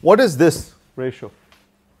know, what is this ratio?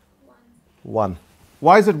 1.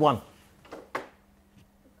 Why is it 1? Because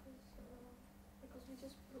we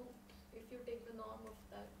just proved if you take the norm of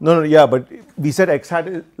that. No, yeah, but we said x hat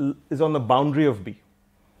is on the boundary of B,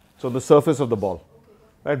 so the surface of the ball.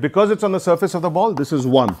 Right? Because it's on the surface of the ball, this is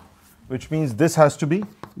 1, which means this has to be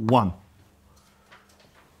 1.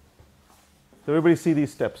 So everybody see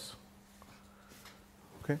these steps.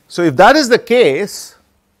 Okay. So if that is the case,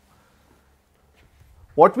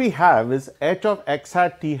 what we have is h of x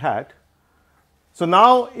hat t hat. So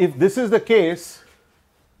now if this is the case,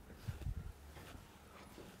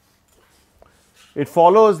 it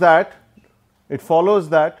follows that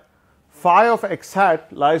phi of x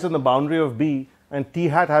hat lies on the boundary of B and t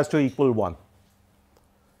hat has to equal 1.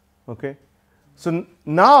 Okay. So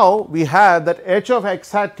now we have that h of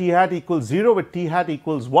x hat t hat equals 0 with t hat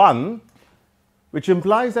equals 1, which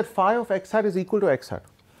implies that phi of x hat is equal to x hat.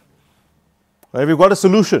 Right? We've got a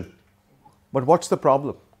solution, but what's the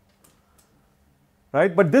problem?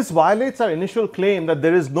 Right? But this violates our initial claim that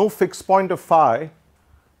there is no fixed point of phi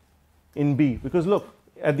in B, because look,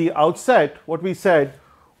 at the outset what we said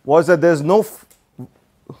was that there's no,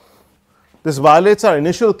 this violates our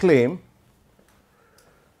initial claim,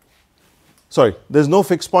 sorry, there's no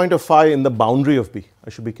fixed point of phi in the boundary of B. I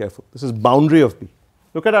should be careful. This is boundary of B.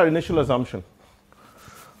 Look at our initial assumption.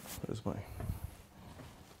 Where's my,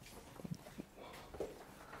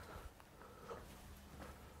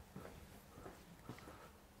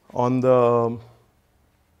 on the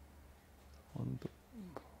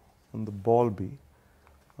ball B,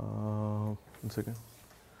 one second.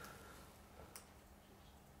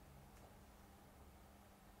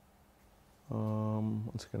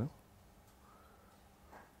 One second.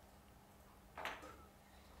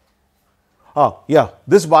 Yeah,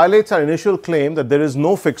 this violates our initial claim that there is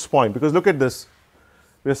no fixed point, because look at this.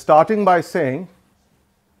 We are starting by saying,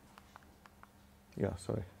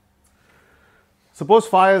 suppose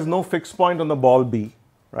phi has no fixed point on the ball B,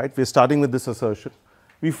 right? We are starting with this assertion.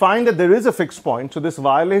 We find that there is a fixed point, so this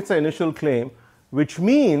violates our initial claim, which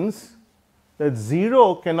means that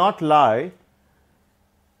 0 cannot lie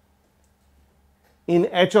in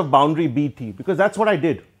h of boundary BT, because that's what I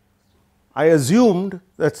did. I assumed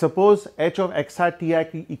that suppose h of x hat t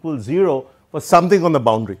hat equals 0 was something on the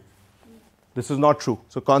boundary. This is not true.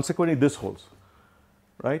 So consequently this holds,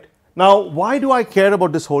 right? Now why do I care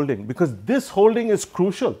about this holding? Because this holding is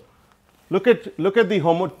crucial. look at the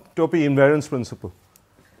homotopy invariance principle.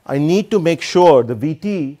 I need to make sure the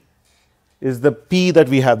Vt is the p that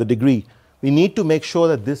we have, the degree. We need to make sure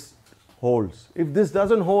that this holds. If this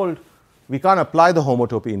doesn't hold, we can't apply the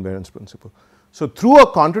homotopy invariance principle. So through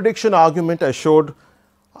a contradiction argument, I showed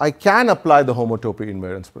I can apply the homotopy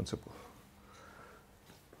invariance principle.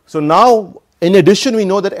 So now, in addition, we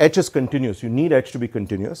know that H is continuous. You need H to be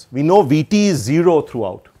continuous. We know Vt is 0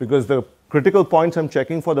 throughout because the critical points I'm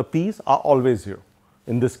checking for the p's are always 0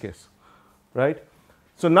 in this case, right?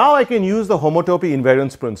 So now I can use the homotopy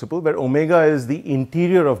invariance principle where omega is the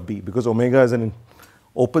interior of B because omega is an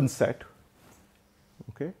open set.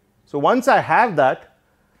 Okay. So once I have that,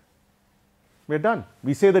 we're done.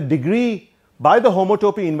 We say the degree, by the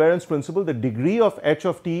homotopy invariance principle, the degree of H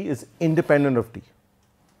of t is independent of t.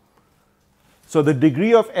 So the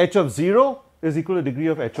degree of H of 0 is equal to the degree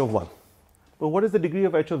of H of 1. But what is the degree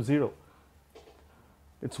of H of 0?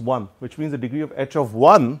 It's 1, which means the degree of H of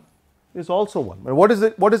 1 is also 1. But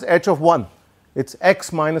what is H of 1? It's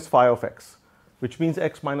x minus phi of x, which means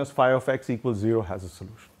x minus phi of x equals 0 has a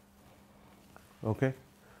solution. Okay.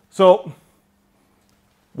 So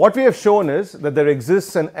what we have shown is that there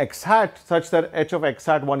exists an x hat such that H of x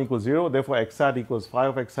hat 1 equals 0, therefore x hat equals phi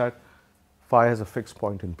of x hat, phi has a fixed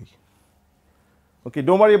point in B. Okay,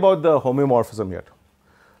 don't worry about the homeomorphism yet.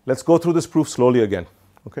 Let's go through this proof slowly again.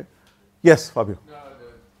 Okay. Yes, Fabio. No,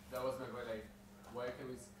 that was my point. Like, why can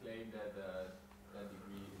we claim that that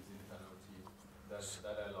degree is independent of t?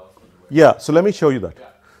 That I lost anyway. Yeah. So let me show you that. Yeah.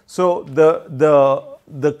 So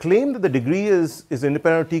the claim that the degree is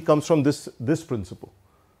independent of t comes from this principle.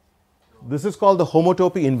 This is called the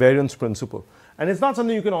homotopy invariance principle, and it's not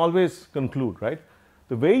something you can always conclude, right?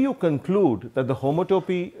 The way you conclude that the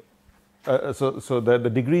homotopy, so that the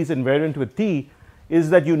degree is invariant with t,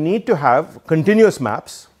 is that you need to have continuous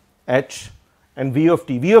maps H and V of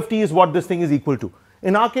t. V of t is what this thing is equal to.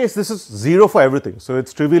 In our case, this is 0 for everything, so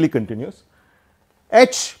it's trivially continuous.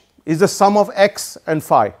 H is the sum of x and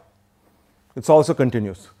phi. It's also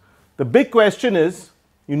continuous. The big question is,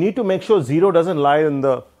 you need to make sure 0 doesn't lie in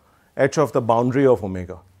the H of the boundary of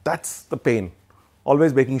omega. That's the pain.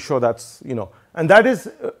 Always making sure that's, and that is,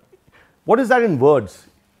 what is that in words?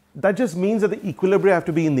 That just means that the equilibria have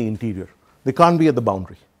to be in the interior. They can't be at the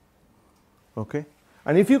boundary. Okay?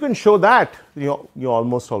 And if you can show that, you're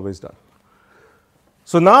almost always done.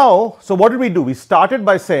 So now, so what did we do? We started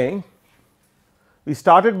by saying we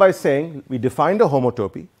defined a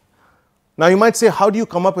homotopy. Now you might say, how do you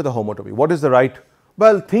come up with a homotopy? What is the right?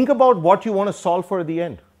 Well, think about what you want to solve for at the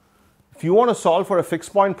end. If you want to solve for a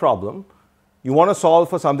fixed point problem, you want to solve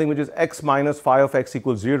for something which is x minus phi of x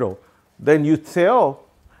equals 0, then you say, oh,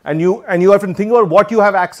 and you have to think about what you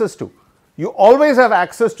have access to. You always have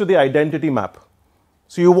access to the identity map.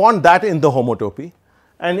 So you want that in the homotopy,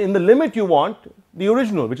 and in the limit you want the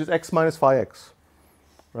original, which is x minus phi x,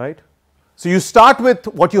 right? So you start with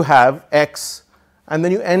what you have, x, and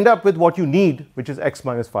then you end up with what you need, which is x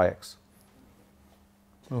minus phi x.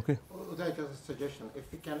 Okay. Uday, just a suggestion. If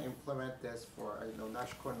we can implement this for a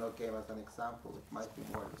Nash-Cornell game as an example, it might be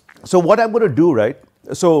more. So what I'm going to do, right?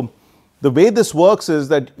 So the way this works is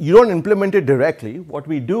that you don't implement it directly. What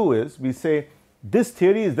we do is we say this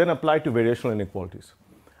theory is then applied to variational inequalities,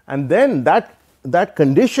 and then that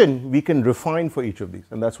condition we can refine for each of these,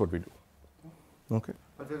 and that's what we do. Okay.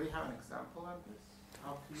 But do we have an example on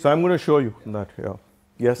this? So I'm going to show you that. Yeah.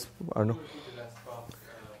 Yes, Arno.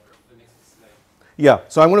 Yeah,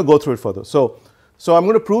 so I'm going to go through it further. So I'm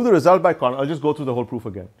going to prove the result by I'll just go through the whole proof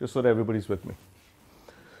again, just so that everybody's with me.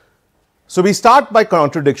 So we start by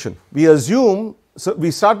contradiction. We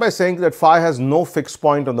start by saying that phi has no fixed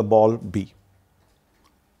point on the ball B.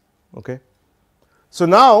 Okay. So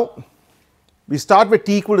now we start with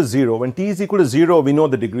t equal to 0. When t is equal to 0, we know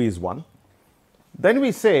the degree is 1. Then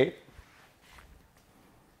we say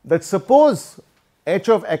that suppose h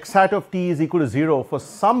of x hat of t is equal to 0 for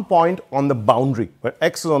some point on the boundary, where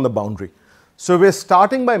x is on the boundary. So we're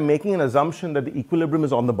starting by making an assumption that the equilibrium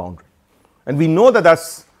is on the boundary. And we know that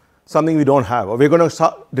that's something we don't have, or we're going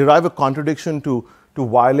to derive a contradiction to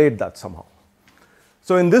violate that somehow.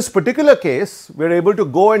 So in this particular case, we're able to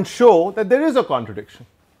go and show that there is a contradiction.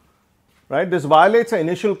 Right? This violates our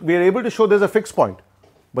initial, we're able to show there's a fixed point,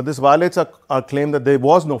 but this violates our claim that there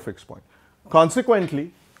was no fixed point.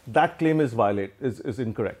 Consequently, that claim is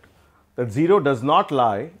incorrect. That 0 does not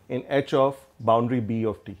lie in h of boundary B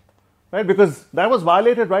of t. Right? Because that was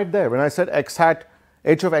violated right there when I said x hat,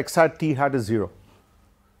 h of x hat t hat is 0.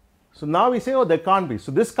 So now we say, oh, there can't be.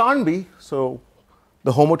 So this can't be. So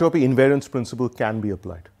the homotopy invariance principle can be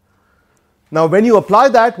applied. Now when you apply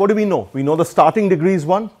that, what do we know? We know the starting degree is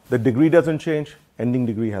 1, the degree doesn't change, ending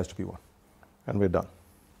degree has to be 1. and we're done.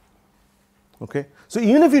 Okay? So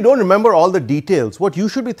even if you don't remember all the details, what you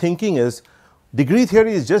should be thinking is degree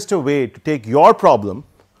theory is just a way to take your problem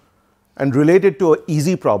and relate it to an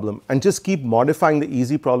easy problem and just keep modifying the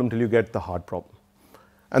easy problem till you get the hard problem.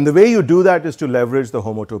 And the way you do that is to leverage the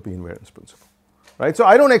homotopy invariance principle. Right? So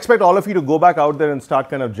I don't expect all of you to go back out there and start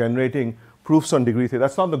kind of generating proofs on degree theory.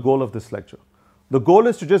 That's not the goal of this lecture. The goal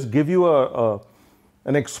is to just give you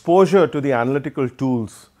an exposure to the analytical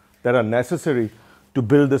tools that are necessary to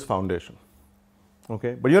build this foundation.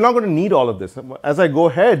 Okay? But you're not going to need all of this. As I go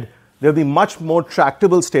ahead, there'll be much more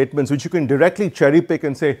tractable statements which you can directly cherry pick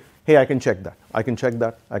and say, hey, I can check that, I can check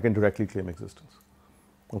that, I can directly claim existence.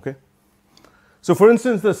 Okay? So for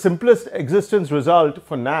instance, the simplest existence result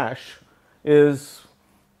for Nash is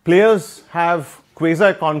players have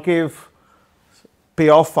quasi-concave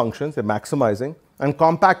payoff functions, they're maximizing, and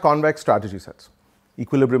compact convex strategy sets.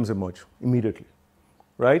 Equilibriums emerge immediately,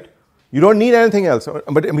 right? You don't need anything else,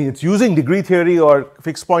 but I mean, it's using degree theory or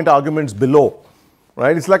fixed point arguments below,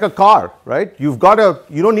 right? It's like a car, right? You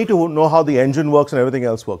don't need to know how the engine works and everything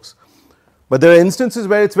else works. But there are instances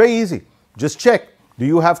where it's very easy. Just check, do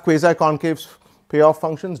you have quasi-concave payoff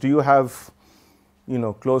functions? Do you have,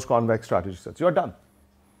 closed convex strategy sets? You're done,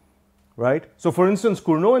 right? So for instance,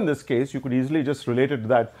 Cournot in this case, you could easily just relate it to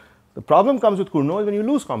that. The problem comes with Cournot is when you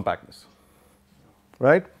lose compactness,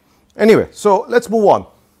 right? Anyway, so let's move on.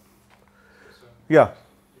 So, Yeah.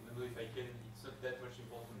 even though if I can, it's not that much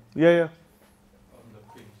important Yeah. on the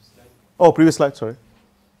previous slide. Oh, previous slide, sorry.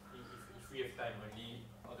 If we have time only,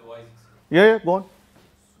 otherwise it's... Yeah, go on.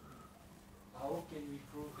 How can we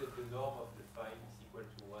prove that the norm of the phi is equal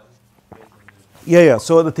to 1 based on the... Yeah.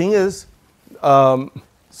 So the thing is,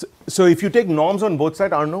 so if you take norms on both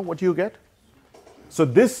sides, Arno, what do you get? So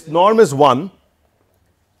this norm is 1.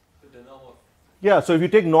 So the norm of... Yeah, so if you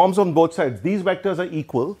take norms on both sides, these vectors are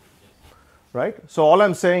equal, right? So all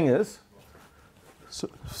I'm saying is, so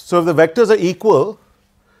if the vectors are equal,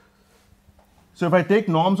 so if I take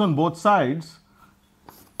norms on both sides,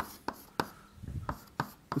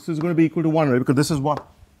 this is going to be equal to 1, right? Because this is 1.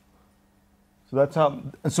 So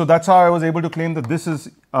that's how I was able to claim that this is,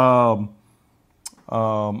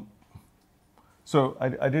 so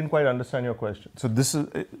I didn't quite understand your question. So this is,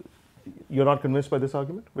 you're not convinced by this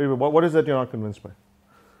argument? Wait, what is that you're not convinced by? I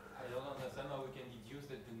don't understand how we can deduce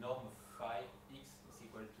that the norm of phi x is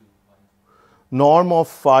equal to 1. Norm of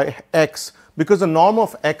phi x, because the norm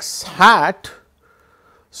of x hat,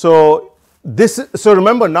 so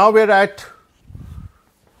remember now we're at,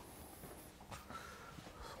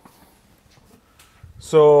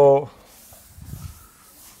 so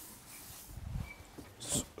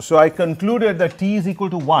I concluded that t is equal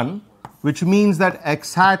to 1, which means that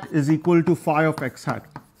x hat is equal to phi of x hat,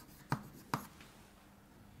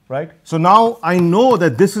 right? So now I know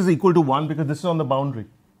that this is equal to 1 because this is on the boundary.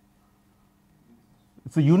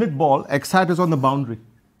 It's a unit ball, x hat is on the boundary.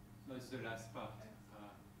 No, it's the last part.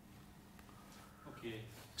 Okay.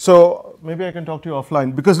 So maybe I can talk to you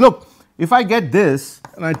offline, because look, if I get this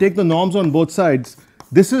and I take the norms on both sides,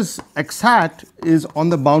 this is x hat is on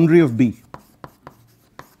the boundary of B.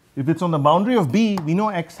 If it's on the boundary of B, we know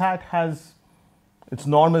x hat has, its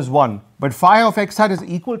norm is 1. But phi of x hat is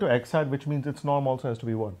equal to x hat, which means its norm also has to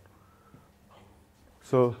be 1.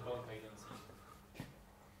 So,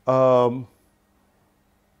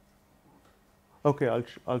 okay,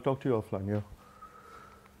 I'll talk to you offline, yeah.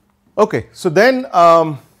 Okay, so then,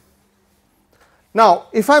 now,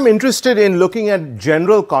 if I'm interested in looking at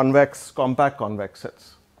general convex, compact convex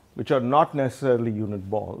sets, which are not necessarily unit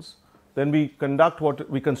balls, then we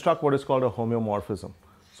construct what is called a homeomorphism.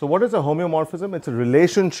 So what is a homeomorphism? It's a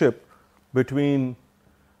relationship between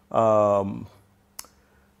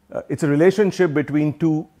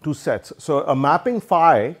two sets. So a mapping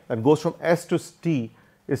phi that goes from S to T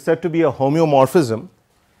is said to be a homeomorphism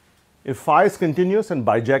if phi is continuous and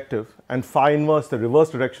bijective, and phi inverse, the reverse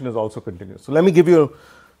direction, is also continuous. So let me give you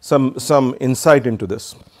some insight into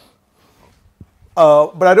this.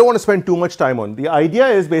 But I don't want to spend too much time on it. The idea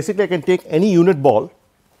is basically I can take any unit ball,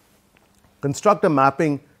 construct a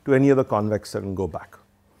mapping to any other convex set and go back.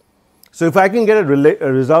 So if I can get a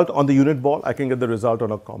result on the unit ball, I can get the result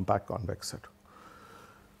on a compact convex set.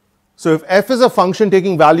 So if f is a function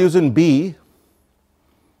taking values in B,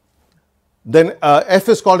 then f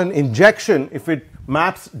is called an injection if it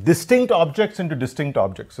maps distinct objects into distinct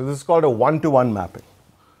objects. So this is called a one-to-one mapping.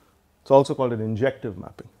 It's also called an injective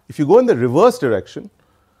mapping. If you go in the reverse direction,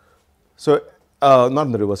 so not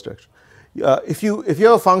in the reverse direction, if you have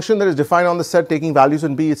a function that is defined on the set taking values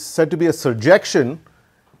in B, it's said to be a surjection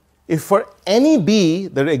if for any B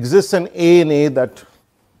there exists an A in A that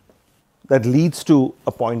leads to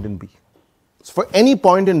a point in B. So for any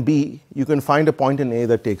point in B, you can find a point in A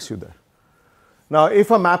that takes you there. Now,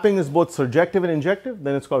 if a mapping is both surjective and injective,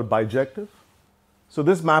 then it's called bijective. So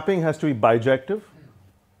this mapping has to be bijective,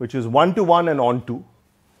 which is 1 to 1 and on 2.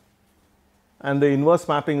 And the inverse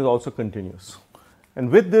mapping is also continuous. And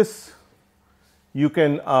with this, you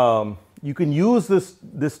can use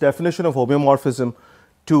this definition of homeomorphism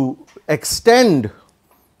to extend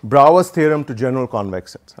Brouwer's theorem to general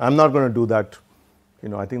convex sets. I'm not going to do that.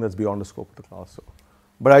 I think that's beyond the scope of the class. So.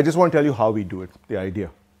 But I just want to tell you how we do it, the idea.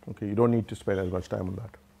 Okay, you don't need to spend as much time on that.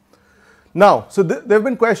 Now, so there have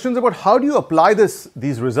been questions about how do you apply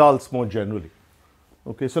these results more generally.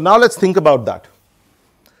 Okay, so now let's think about that.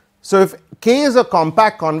 So if K is a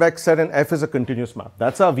compact convex set and F is a continuous map,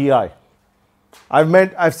 that's our VI.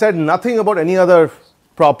 I've said nothing about any other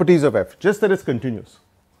properties of F, just that it's continuous.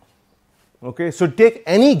 Okay, so take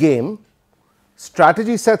any game,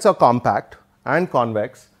 strategy sets are compact and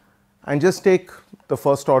convex, and just take the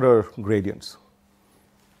first order gradients.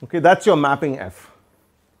 Okay, that's your mapping F.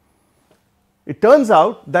 It turns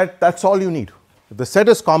out that that's all you need. If the set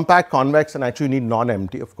is compact, convex, and actually you need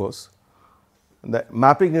non-empty, of course, and the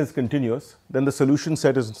mapping is continuous, then the solution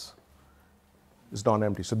set is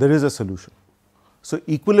non-empty. So there is a solution. So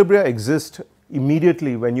equilibria exist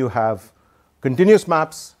immediately when you have continuous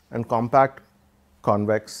maps and compact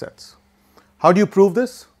convex sets. How do you prove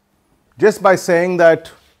this? Just by saying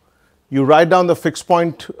that you write down the fixed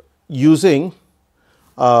point using,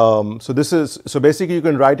 so basically you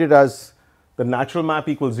can write it as the natural map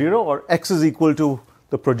equals 0, or x is equal to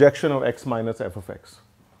the projection of x minus f of x,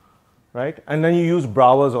 right? And then you use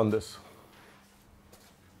Brouwer's on this.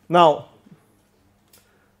 Now,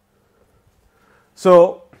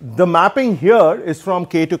 so the mapping here is from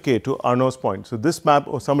K to Arnaud's point. So this map,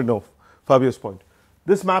 or Fabio's point.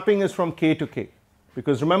 This mapping is from K to K,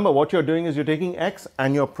 because remember what you're doing is you're taking x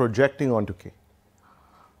and you're projecting onto K.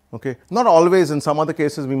 Okay, not always. In some other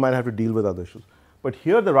cases we might have to deal with other issues, but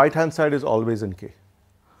here the right hand side is always in K.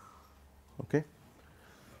 Okay,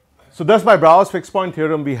 so thus by Brouwer's fixed point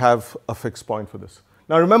theorem we have a fixed point for this.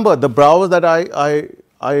 Now remember, the Brouwer that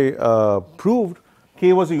I proved,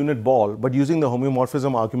 K was a unit ball, but using the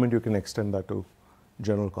homeomorphism argument you can extend that to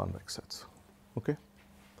general convex sets. Okay.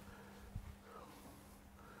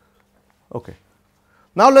 Okay.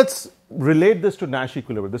 Now let's relate this to Nash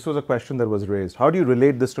equilibria. This was a question that was raised. How do you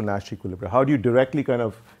relate this to Nash equilibria? How do you directly kind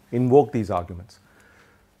of invoke these arguments?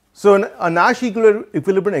 So a Nash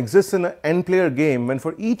equilibrium exists in an n-player game when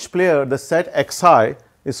for each player the set xi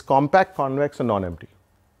is compact, convex, and non-empty.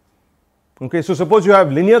 Okay, so suppose you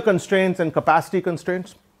have linear constraints and capacity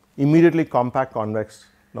constraints, immediately compact, convex,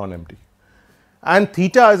 non-empty. And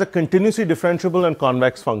theta is a continuously differentiable and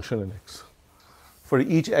convex function in x for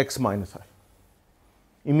each x minus I.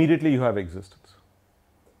 Immediately you have existence.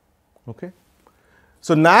 Okay.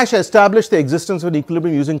 So Nash established the existence of an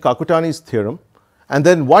equilibrium using Kakutani's theorem, and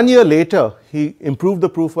then 1 year later he improved the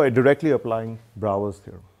proof by directly applying Brouwer's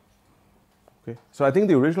theorem. Okay. So I think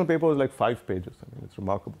the original paper was like 5 pages. I mean, it's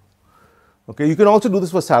remarkable. Okay. You can also do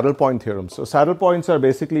this for saddle point theorems. So saddle points are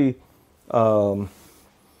basically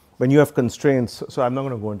when you have constraints. So I'm not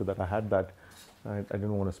going to go into that. I had that. I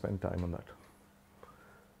didn't want to spend time on that.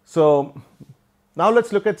 So now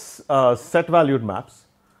let's look at set valued maps.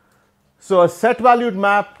 So a set valued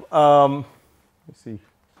map, let's see.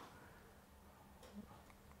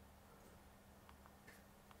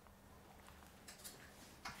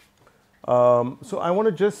 So I want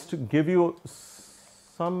to just give you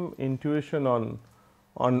some intuition on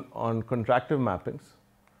contractive mappings.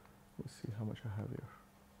 Let's see how much I have here.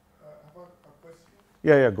 I have a question.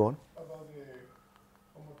 Yeah, go on. About the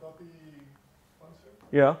homotopy function.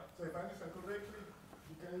 Yeah. So if I understand correctly,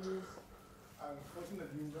 you can use a function that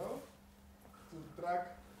you know to track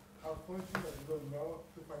a function that you don't know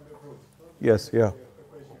to find the root. Yes, yeah. The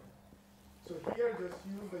equation. So here, just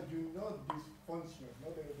use that you know this function,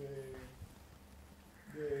 not the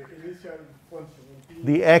initial function.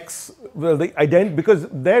 The x, well, because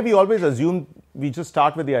there we always assume we just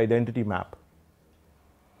start with the identity map.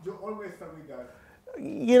 You always start with that.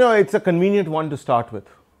 It's a convenient one to start with.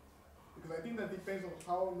 Because I think that depends on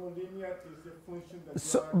how nonlinear is the function that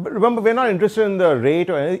So, you are. but remember, we're not interested in the rate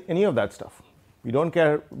or any of that stuff. We don't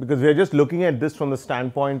care because we're just looking at this from the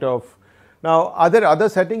standpoint of, now, are there other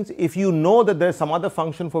settings? If you know that there's some other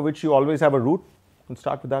function for which you always have a root, then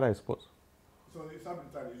start with that, I suppose. So it's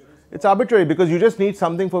arbitrary. It's arbitrary because you just need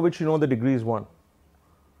something for which you know the degree is 1.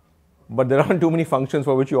 But there aren't too many functions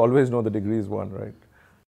for which you always know the degree is 1, right?